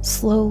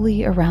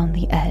slowly around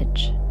the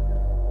edge.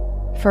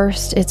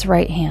 First, its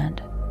right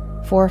hand,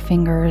 4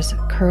 fingers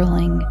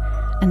curling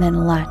and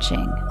then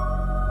latching.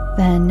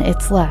 Then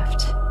its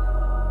left,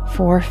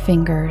 4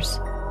 fingers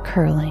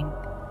curling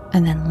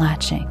and then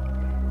latching.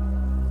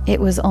 It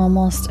was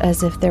almost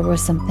as if there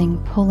was something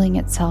pulling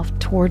itself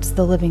towards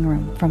the living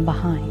room from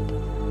behind.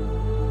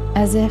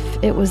 As if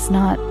it was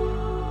not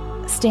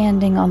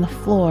standing on the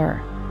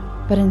floor,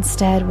 but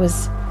instead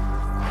was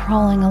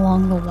crawling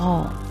along the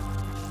wall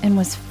and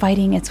was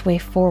fighting its way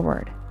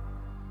forward,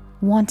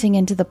 wanting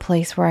into the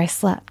place where I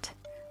slept,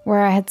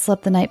 where I had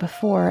slept the night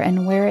before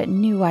and where it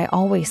knew I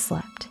always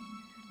slept.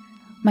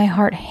 My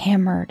heart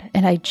hammered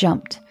and I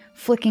jumped,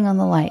 flicking on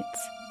the lights.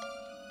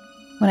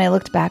 When I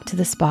looked back to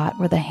the spot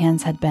where the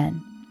hands had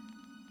been,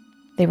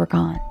 they were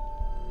gone.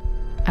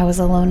 I was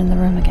alone in the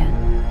room again.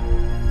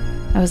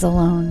 I was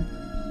alone,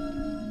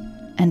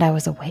 and I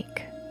was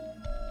awake.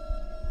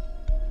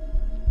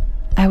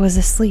 I was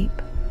asleep.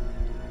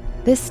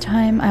 This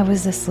time I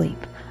was asleep.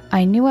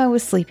 I knew I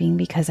was sleeping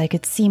because I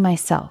could see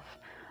myself.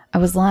 I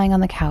was lying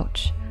on the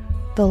couch,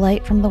 the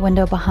light from the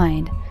window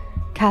behind,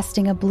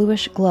 casting a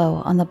bluish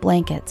glow on the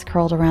blankets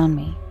curled around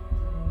me.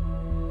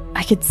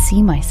 I could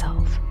see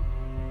myself.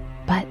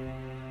 But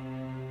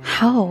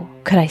how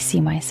could I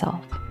see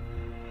myself?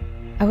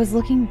 I was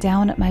looking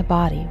down at my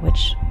body,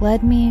 which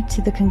led me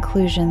to the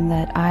conclusion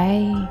that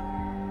I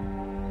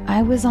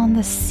was on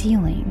the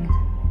ceiling.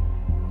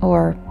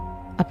 Or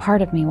a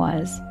part of me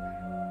was.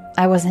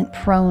 I wasn't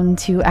prone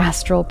to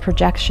astral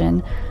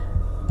projection.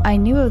 I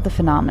knew of the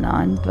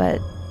phenomenon, but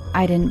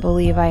I didn't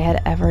believe I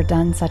had ever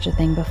done such a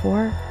thing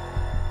before.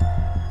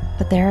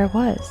 But there I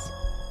was,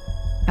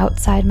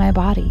 outside my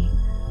body,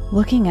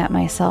 looking at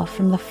myself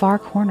from the far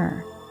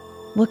corner,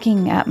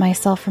 looking at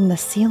myself from the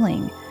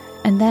ceiling,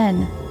 and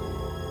then,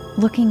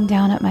 looking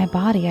down at my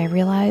body, I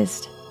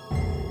realized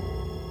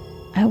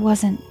I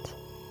wasn't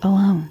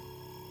alone.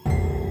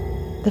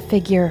 The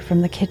figure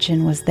from the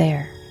kitchen was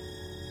there.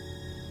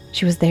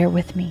 She was there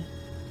with me.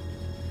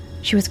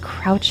 She was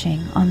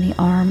crouching on the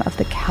arm of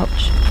the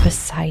couch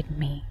beside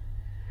me,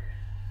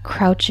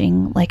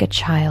 crouching like a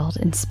child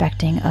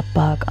inspecting a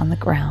bug on the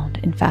ground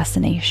in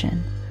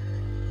fascination,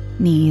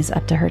 knees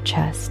up to her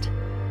chest,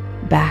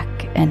 back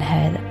and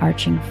head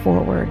arching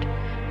forward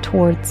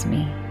towards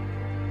me,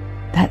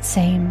 that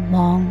same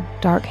long,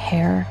 dark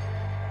hair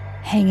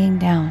hanging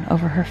down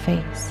over her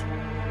face.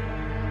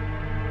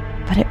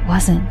 But it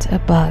wasn't a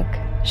bug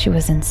she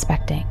was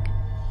inspecting.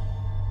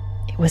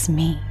 It was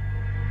me.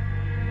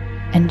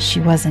 And she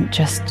wasn't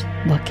just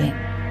looking.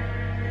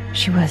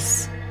 She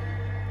was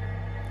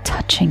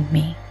touching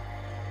me.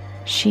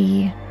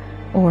 She,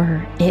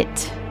 or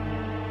it,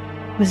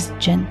 was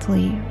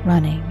gently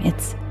running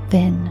its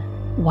thin,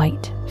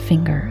 white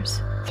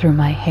fingers through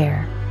my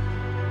hair,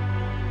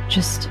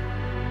 just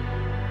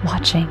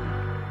watching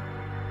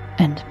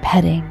and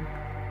petting,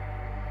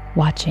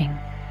 watching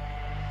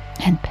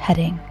and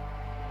petting.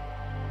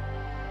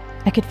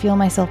 I could feel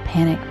myself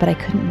panic, but I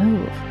couldn't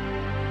move.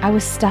 I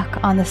was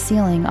stuck on the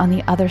ceiling on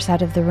the other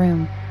side of the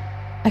room.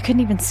 I couldn't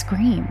even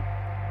scream.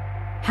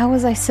 How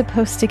was I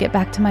supposed to get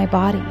back to my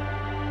body?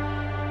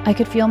 I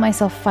could feel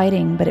myself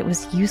fighting, but it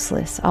was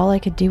useless. All I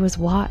could do was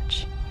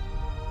watch,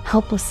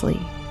 helplessly,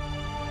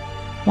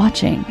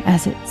 watching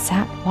as it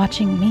sat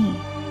watching me,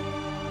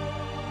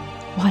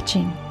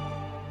 watching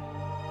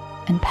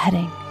and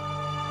petting.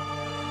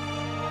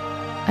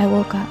 I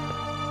woke up.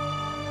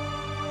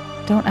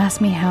 Don't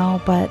ask me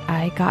how, but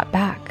I got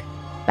back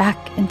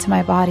into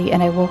my body,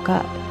 and I woke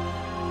up.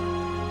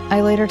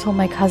 I later told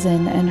my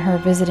cousin and her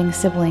visiting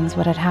siblings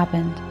what had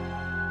happened.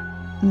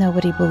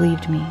 Nobody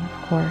believed me,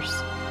 of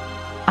course.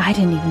 I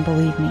didn't even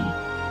believe me.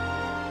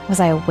 Was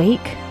I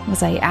awake?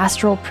 Was I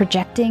astral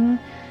projecting?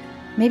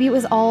 Maybe it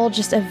was all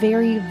just a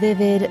very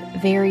vivid,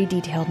 very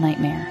detailed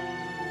nightmare.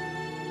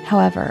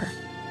 However,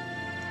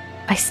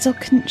 I still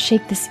couldn't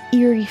shake this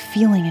eerie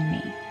feeling in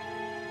me.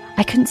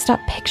 I couldn't stop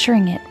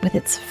picturing it with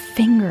its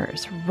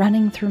fingers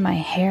running through my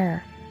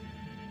hair.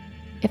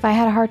 If I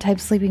had a hard time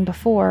sleeping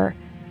before,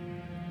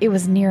 it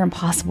was near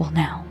impossible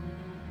now.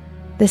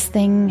 This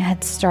thing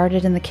had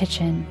started in the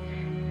kitchen,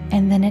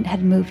 and then it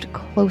had moved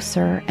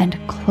closer and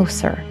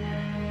closer,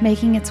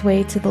 making its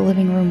way to the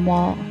living room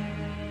wall.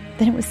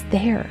 Then it was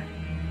there,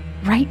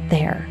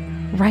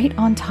 right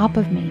on top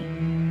of me,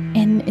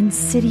 in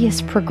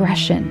insidious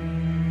progression.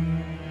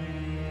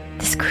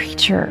 This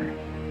creature,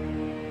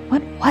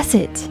 what was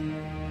it?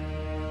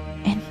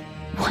 And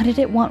what did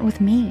it want with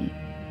me?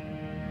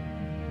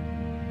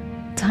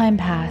 Time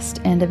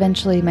passed, and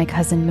eventually my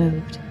cousin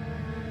moved.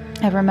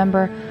 I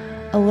remember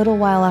a little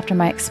while after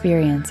my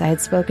experience, I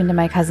had spoken to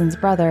my cousin's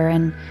brother,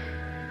 and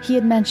he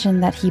had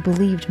mentioned that he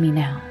believed me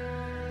now.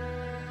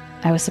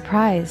 I was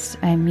surprised.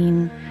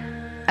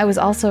 I was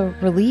also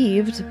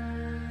relieved,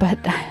 but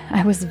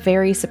I was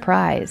very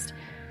surprised.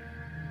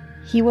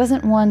 He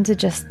wasn't one to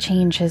just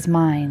change his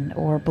mind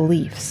or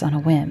beliefs on a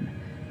whim.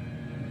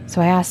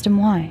 So I asked him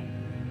why.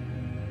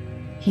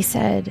 He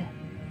said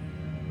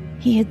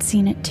he had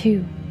seen it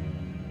too.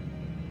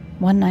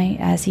 One night,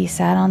 as he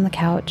sat on the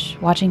couch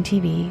watching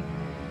TV,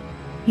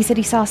 he said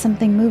he saw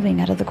something moving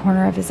out of the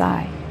corner of his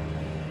eye,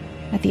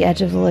 at the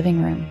edge of the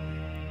living room,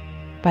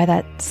 by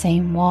that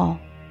same wall.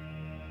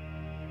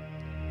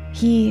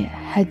 He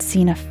had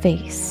seen a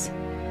face.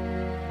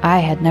 I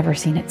had never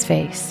seen its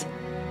face.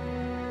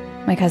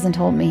 My cousin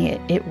told me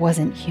it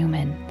wasn't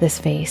human, this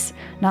face,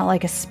 not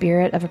like a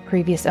spirit of a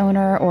previous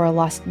owner or a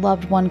lost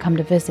loved one come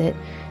to visit.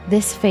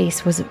 This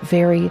face was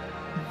very,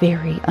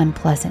 very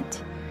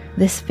unpleasant.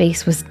 This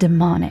face was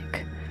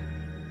demonic.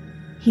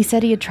 He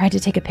said he had tried to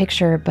take a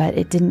picture, but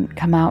it didn't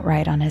come out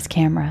right on his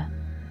camera.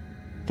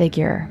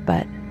 Figure,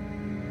 but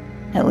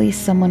at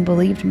least someone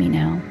believed me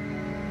now.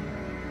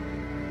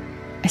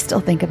 I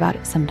still think about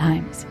it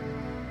sometimes,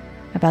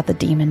 about the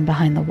demon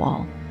behind the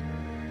wall.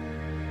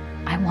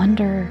 I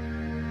wonder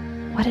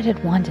what it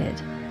had wanted.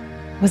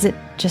 Was it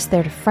just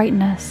there to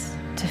frighten us,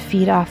 to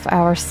feed off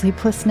our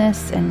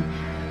sleeplessness and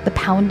the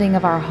pounding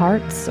of our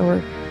hearts,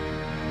 or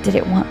did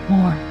it want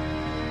more?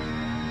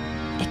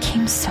 It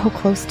came so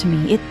close to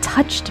me. It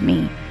touched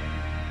me.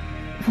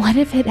 What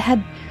if it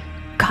had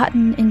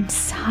gotten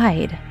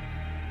inside?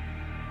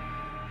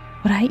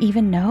 Would I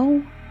even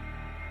know?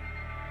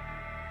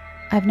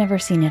 I've never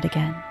seen it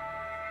again.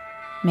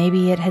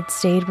 Maybe it had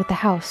stayed with the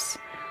house,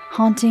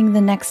 haunting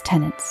the next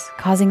tenants,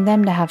 causing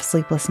them to have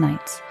sleepless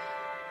nights.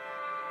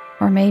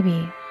 Or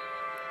maybe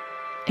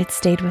it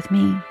stayed with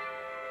me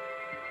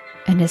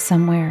and is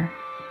somewhere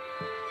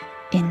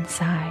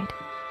inside.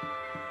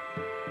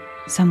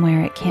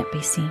 Somewhere it can't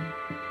be seen.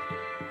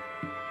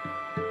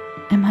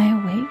 Am I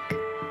awake?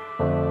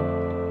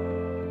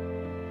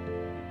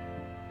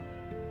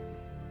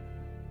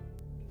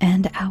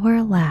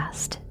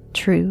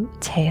 true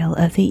tale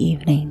of the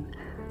evening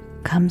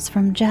comes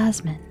from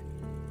Jasmine.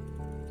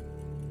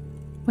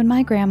 When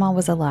my grandma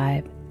was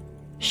alive,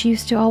 she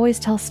used to always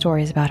tell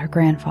stories about her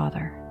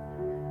grandfather,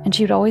 and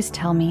she would always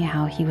tell me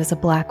how he was a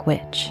black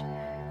witch.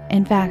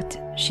 In fact,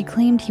 she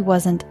claimed he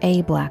wasn't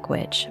a black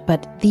witch,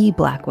 but the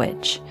black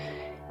witch.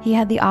 He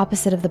had the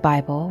opposite of the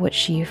Bible, which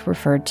she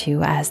referred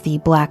to as the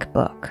Black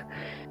Book.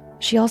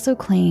 She also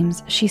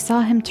claims she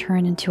saw him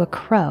turn into a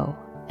crow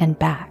and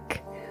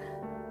back.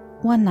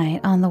 One night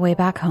on the way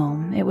back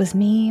home, it was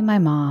me, my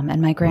mom,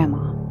 and my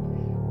grandma.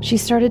 She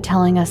started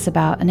telling us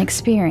about an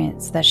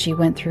experience that she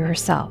went through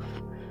herself.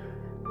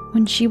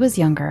 When she was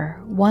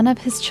younger, one of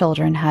his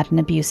children had an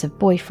abusive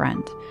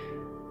boyfriend.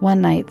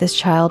 One night, this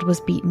child was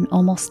beaten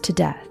almost to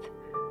death.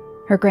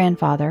 Her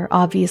grandfather,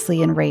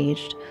 obviously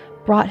enraged,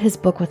 brought his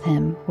book with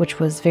him, which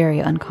was very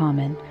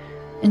uncommon,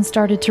 and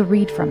started to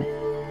read from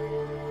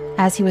it.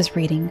 As he was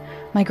reading,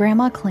 my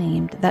grandma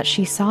claimed that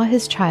she saw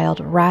his child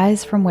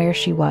rise from where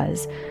she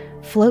was,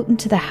 float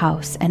into the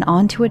house and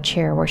onto a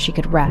chair where she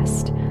could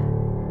rest.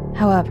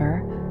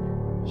 However,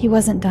 he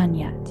wasn't done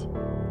yet.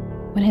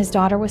 When his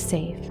daughter was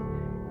safe,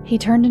 he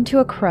turned into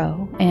a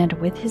crow and,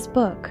 with his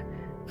book,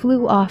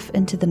 flew off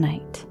into the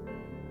night.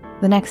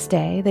 The next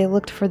day, they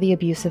looked for the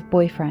abusive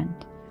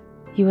boyfriend.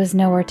 He was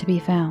nowhere to be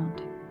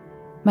found.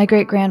 My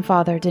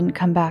great-grandfather didn't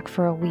come back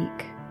for a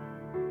week.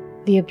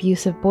 The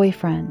abusive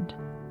boyfriend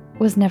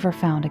was never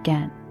found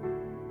again.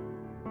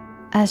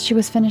 As she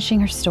was finishing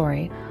her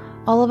story,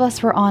 all of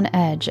us were on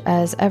edge,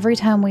 as every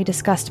time we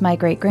discussed my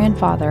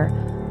great-grandfather,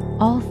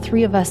 all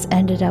three of us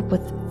ended up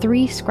with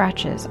 3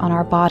 scratches on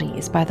our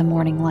bodies by the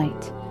morning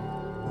light.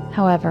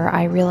 However,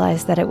 I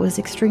realized that it was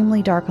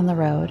extremely dark on the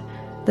road.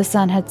 The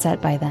sun had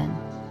set by then.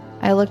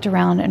 I looked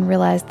around and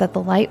realized that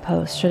the light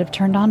posts should have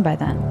turned on by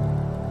then,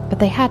 but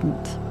they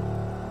hadn't.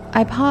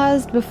 I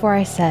paused before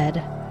I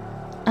said,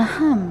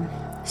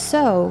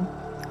 so,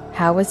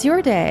 how was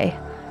your day?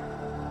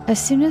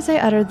 As soon as I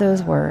uttered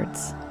those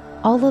words,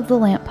 all of the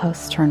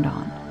lampposts turned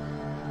on.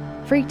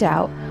 Freaked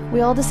out,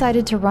 we all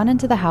decided to run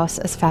into the house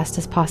as fast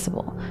as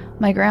possible.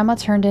 My grandma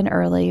turned in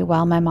early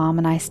while my mom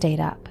and I stayed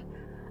up.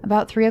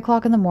 About 3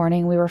 o'clock in the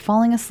morning, we were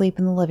falling asleep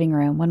in the living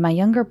room when my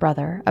younger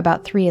brother,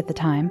 about 3 at the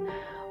time,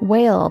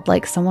 wailed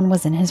like someone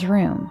was in his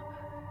room.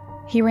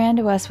 He ran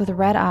to us with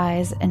red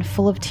eyes and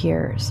full of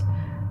tears.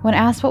 When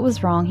asked what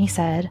was wrong, he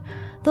said,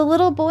 "The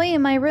little boy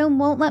in my room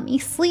won't let me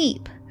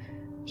sleep."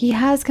 He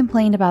has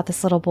complained about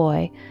this little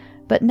boy,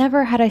 but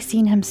never had I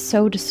seen him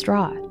so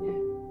distraught.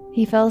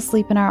 He fell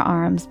asleep in our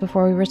arms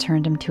before we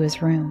returned him to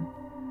his room.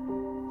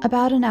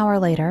 About an hour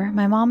later,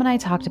 my mom and I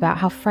talked about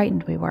how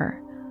frightened we were.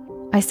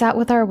 I sat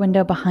with our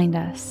window behind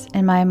us,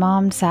 and my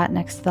mom sat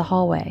next to the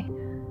hallway.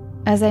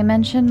 As I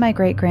mentioned my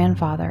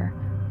great-grandfather,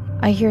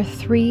 I hear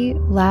 3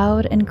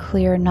 loud and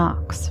clear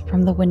knocks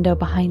from the window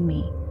behind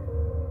me.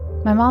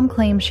 My mom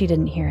claims she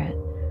didn't hear it.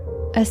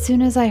 As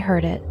soon as I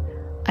heard it,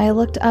 I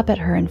looked up at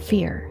her in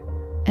fear,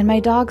 and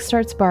my dog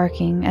starts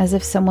barking as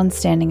if someone's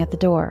standing at the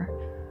door.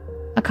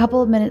 A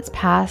couple of minutes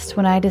passed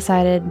when I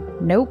decided,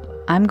 nope,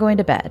 I'm going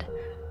to bed.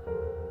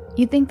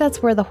 You'd think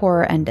that's where the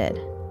horror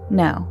ended.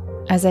 No.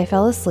 As I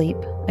fell asleep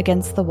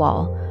against the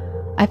wall,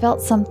 I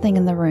felt something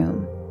in the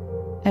room.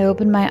 I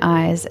opened my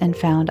eyes and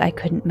found I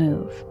couldn't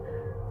move.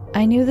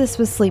 I knew this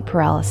was sleep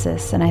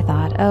paralysis, and I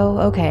thought, oh,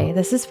 okay,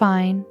 this is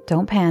fine,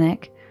 don't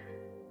panic.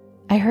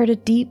 I heard a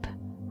deep,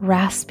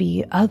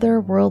 raspy,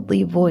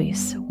 otherworldly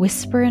voice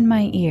whisper in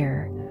my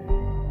ear,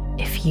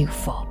 "If you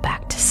fall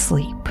back to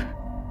sleep,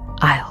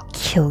 I'll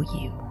kill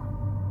you."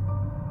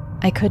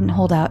 I couldn't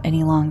hold out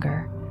any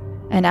longer,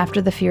 and after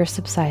the fear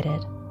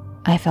subsided,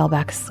 I fell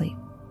back asleep.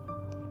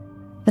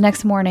 The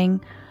next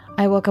morning,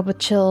 I woke up with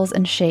chills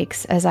and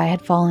shakes as I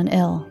had fallen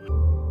ill.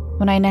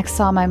 When I next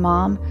saw my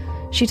mom,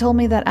 she told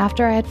me that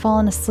after I had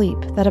fallen asleep,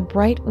 that a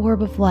bright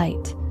orb of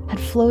light had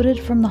floated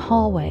from the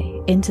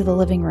hallway into the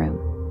living room.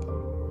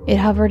 It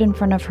hovered in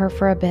front of her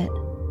for a bit,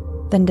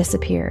 then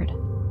disappeared.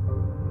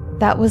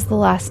 That was the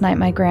last night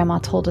my grandma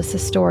told us the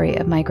story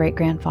of my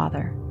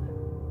great-grandfather.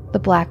 The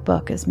Black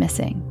Book is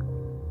missing.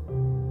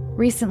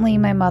 Recently,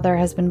 my mother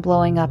has been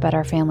blowing up at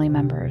our family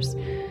members.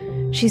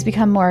 She's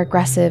become more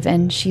aggressive,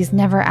 and she's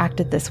never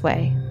acted this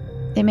way.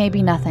 It may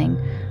be nothing,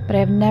 but I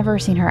have never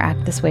seen her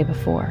act this way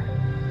before.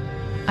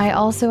 I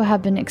also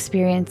have been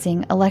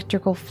experiencing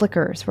electrical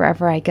flickers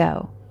wherever I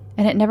go,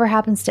 and it never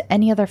happens to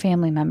any other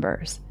family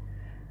members.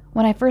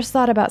 When I first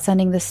thought about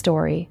sending this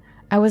story,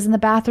 I was in the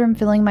bathroom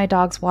filling my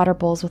dog's water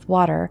bowls with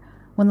water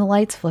when the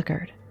lights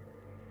flickered.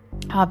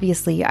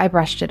 Obviously, I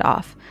brushed it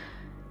off.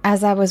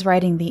 As I was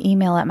writing the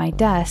email at my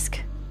desk,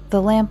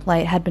 the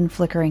lamplight had been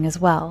flickering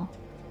as well.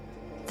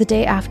 The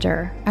day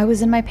after, I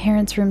was in my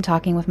parents' room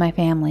talking with my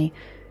family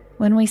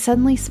when we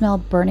suddenly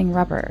smelled burning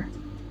rubber.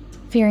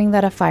 Fearing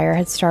that a fire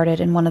had started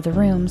in one of the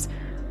rooms,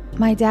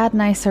 my dad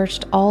and I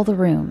searched all the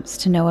rooms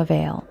to no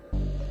avail.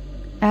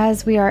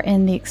 As we are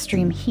in the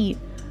extreme heat,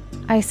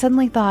 I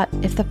suddenly thought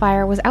if the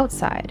fire was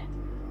outside.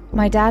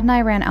 My dad and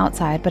I ran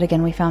outside, but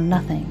again we found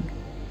nothing.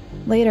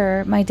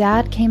 Later, my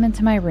dad came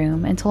into my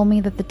room and told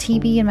me that the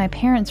TV in my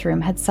parents'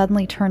 room had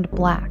suddenly turned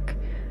black.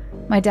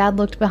 My dad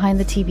looked behind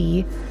the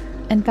TV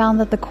and found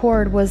that the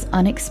cord was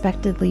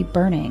unexpectedly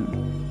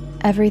burning.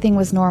 Everything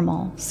was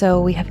normal,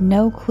 so we have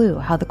no clue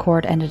how the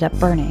cord ended up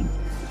burning.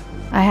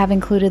 I have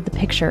included the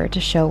picture to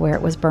show where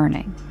it was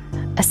burning.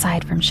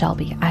 Aside from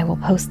Shelby, I will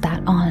post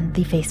that on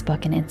the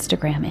Facebook and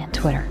Instagram and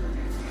Twitter.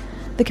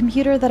 The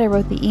computer that I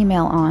wrote the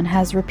email on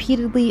has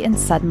repeatedly and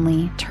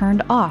suddenly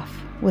turned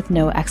off with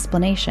no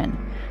explanation.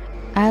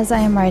 As I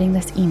am writing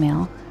this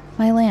email,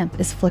 my lamp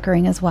is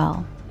flickering as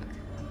well.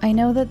 I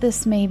know that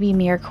this may be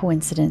mere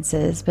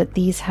coincidences, but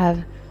these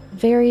have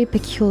very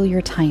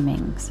peculiar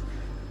timings.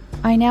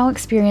 I now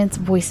experience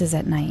voices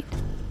at night.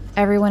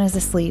 Everyone is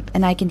asleep,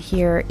 and I can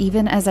hear,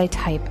 even as I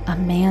type, a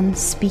man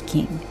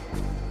speaking.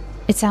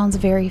 It sounds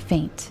very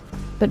faint,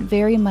 but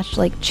very much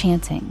like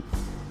chanting.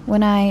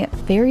 When I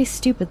very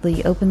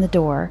stupidly open the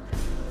door,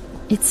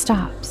 it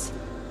stops.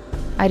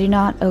 I do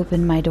not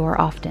open my door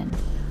often.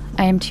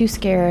 I am too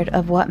scared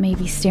of what may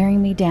be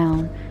staring me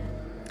down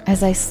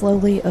as I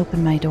slowly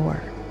open my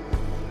door.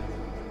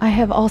 I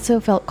have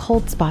also felt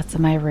cold spots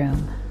in my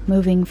room,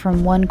 moving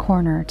from one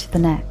corner to the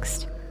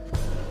next.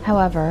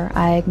 However,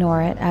 I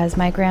ignore it, as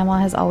my grandma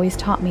has always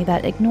taught me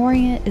that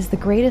ignoring it is the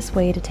greatest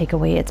way to take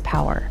away its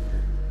power.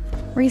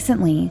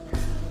 Recently,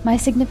 my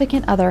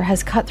significant other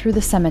has cut through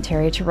the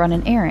cemetery to run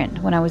an errand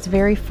when I was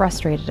very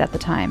frustrated at the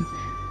time.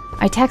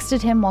 I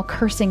texted him while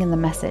cursing in the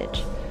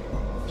message.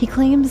 He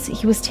claims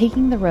he was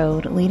taking the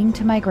road leading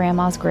to my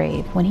grandma's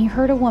grave when he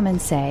heard a woman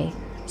say,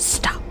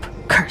 "Stop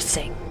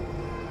cursing."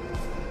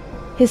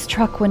 His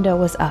truck window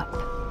was up,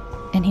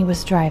 and he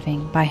was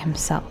driving by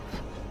himself.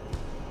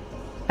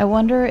 I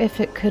wonder if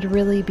it could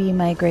really be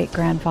my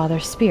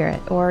great-grandfather's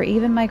spirit, or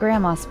even my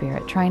grandma's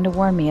spirit, trying to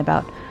warn me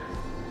about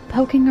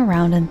poking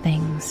around in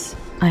things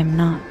I'm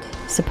not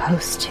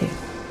supposed to.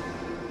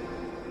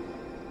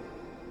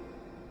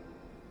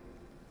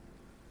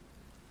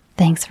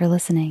 Thanks for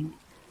listening,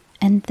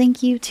 and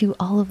thank you to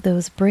all of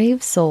those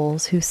brave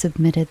souls who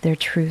submitted their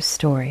true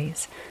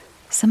stories.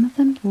 Some of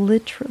them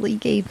literally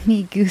gave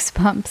me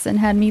goosebumps and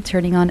had me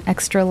turning on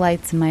extra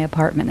lights in my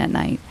apartment at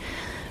night.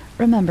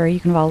 Remember, you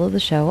can follow the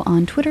show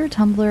on Twitter,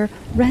 Tumblr,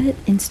 Reddit,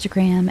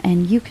 Instagram,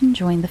 and you can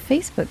join the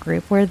Facebook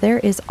group where there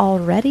is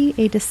already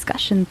a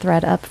discussion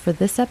thread up for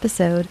this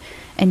episode,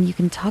 and you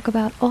can talk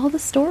about all the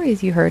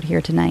stories you heard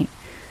here tonight.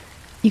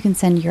 You can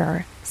send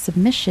your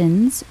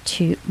submissions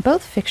to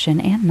both fiction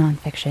and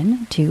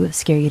nonfiction to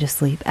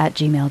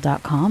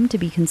scareyoutosleep@gmail.com to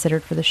be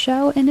considered for the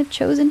show, and if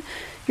chosen,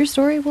 your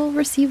story will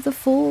receive the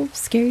full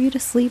Scare You to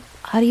Sleep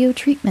audio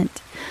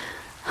treatment.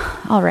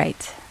 All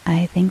right,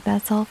 I think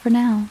that's all for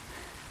now.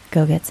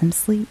 Go get some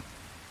sleep.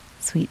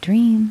 Sweet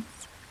dreams.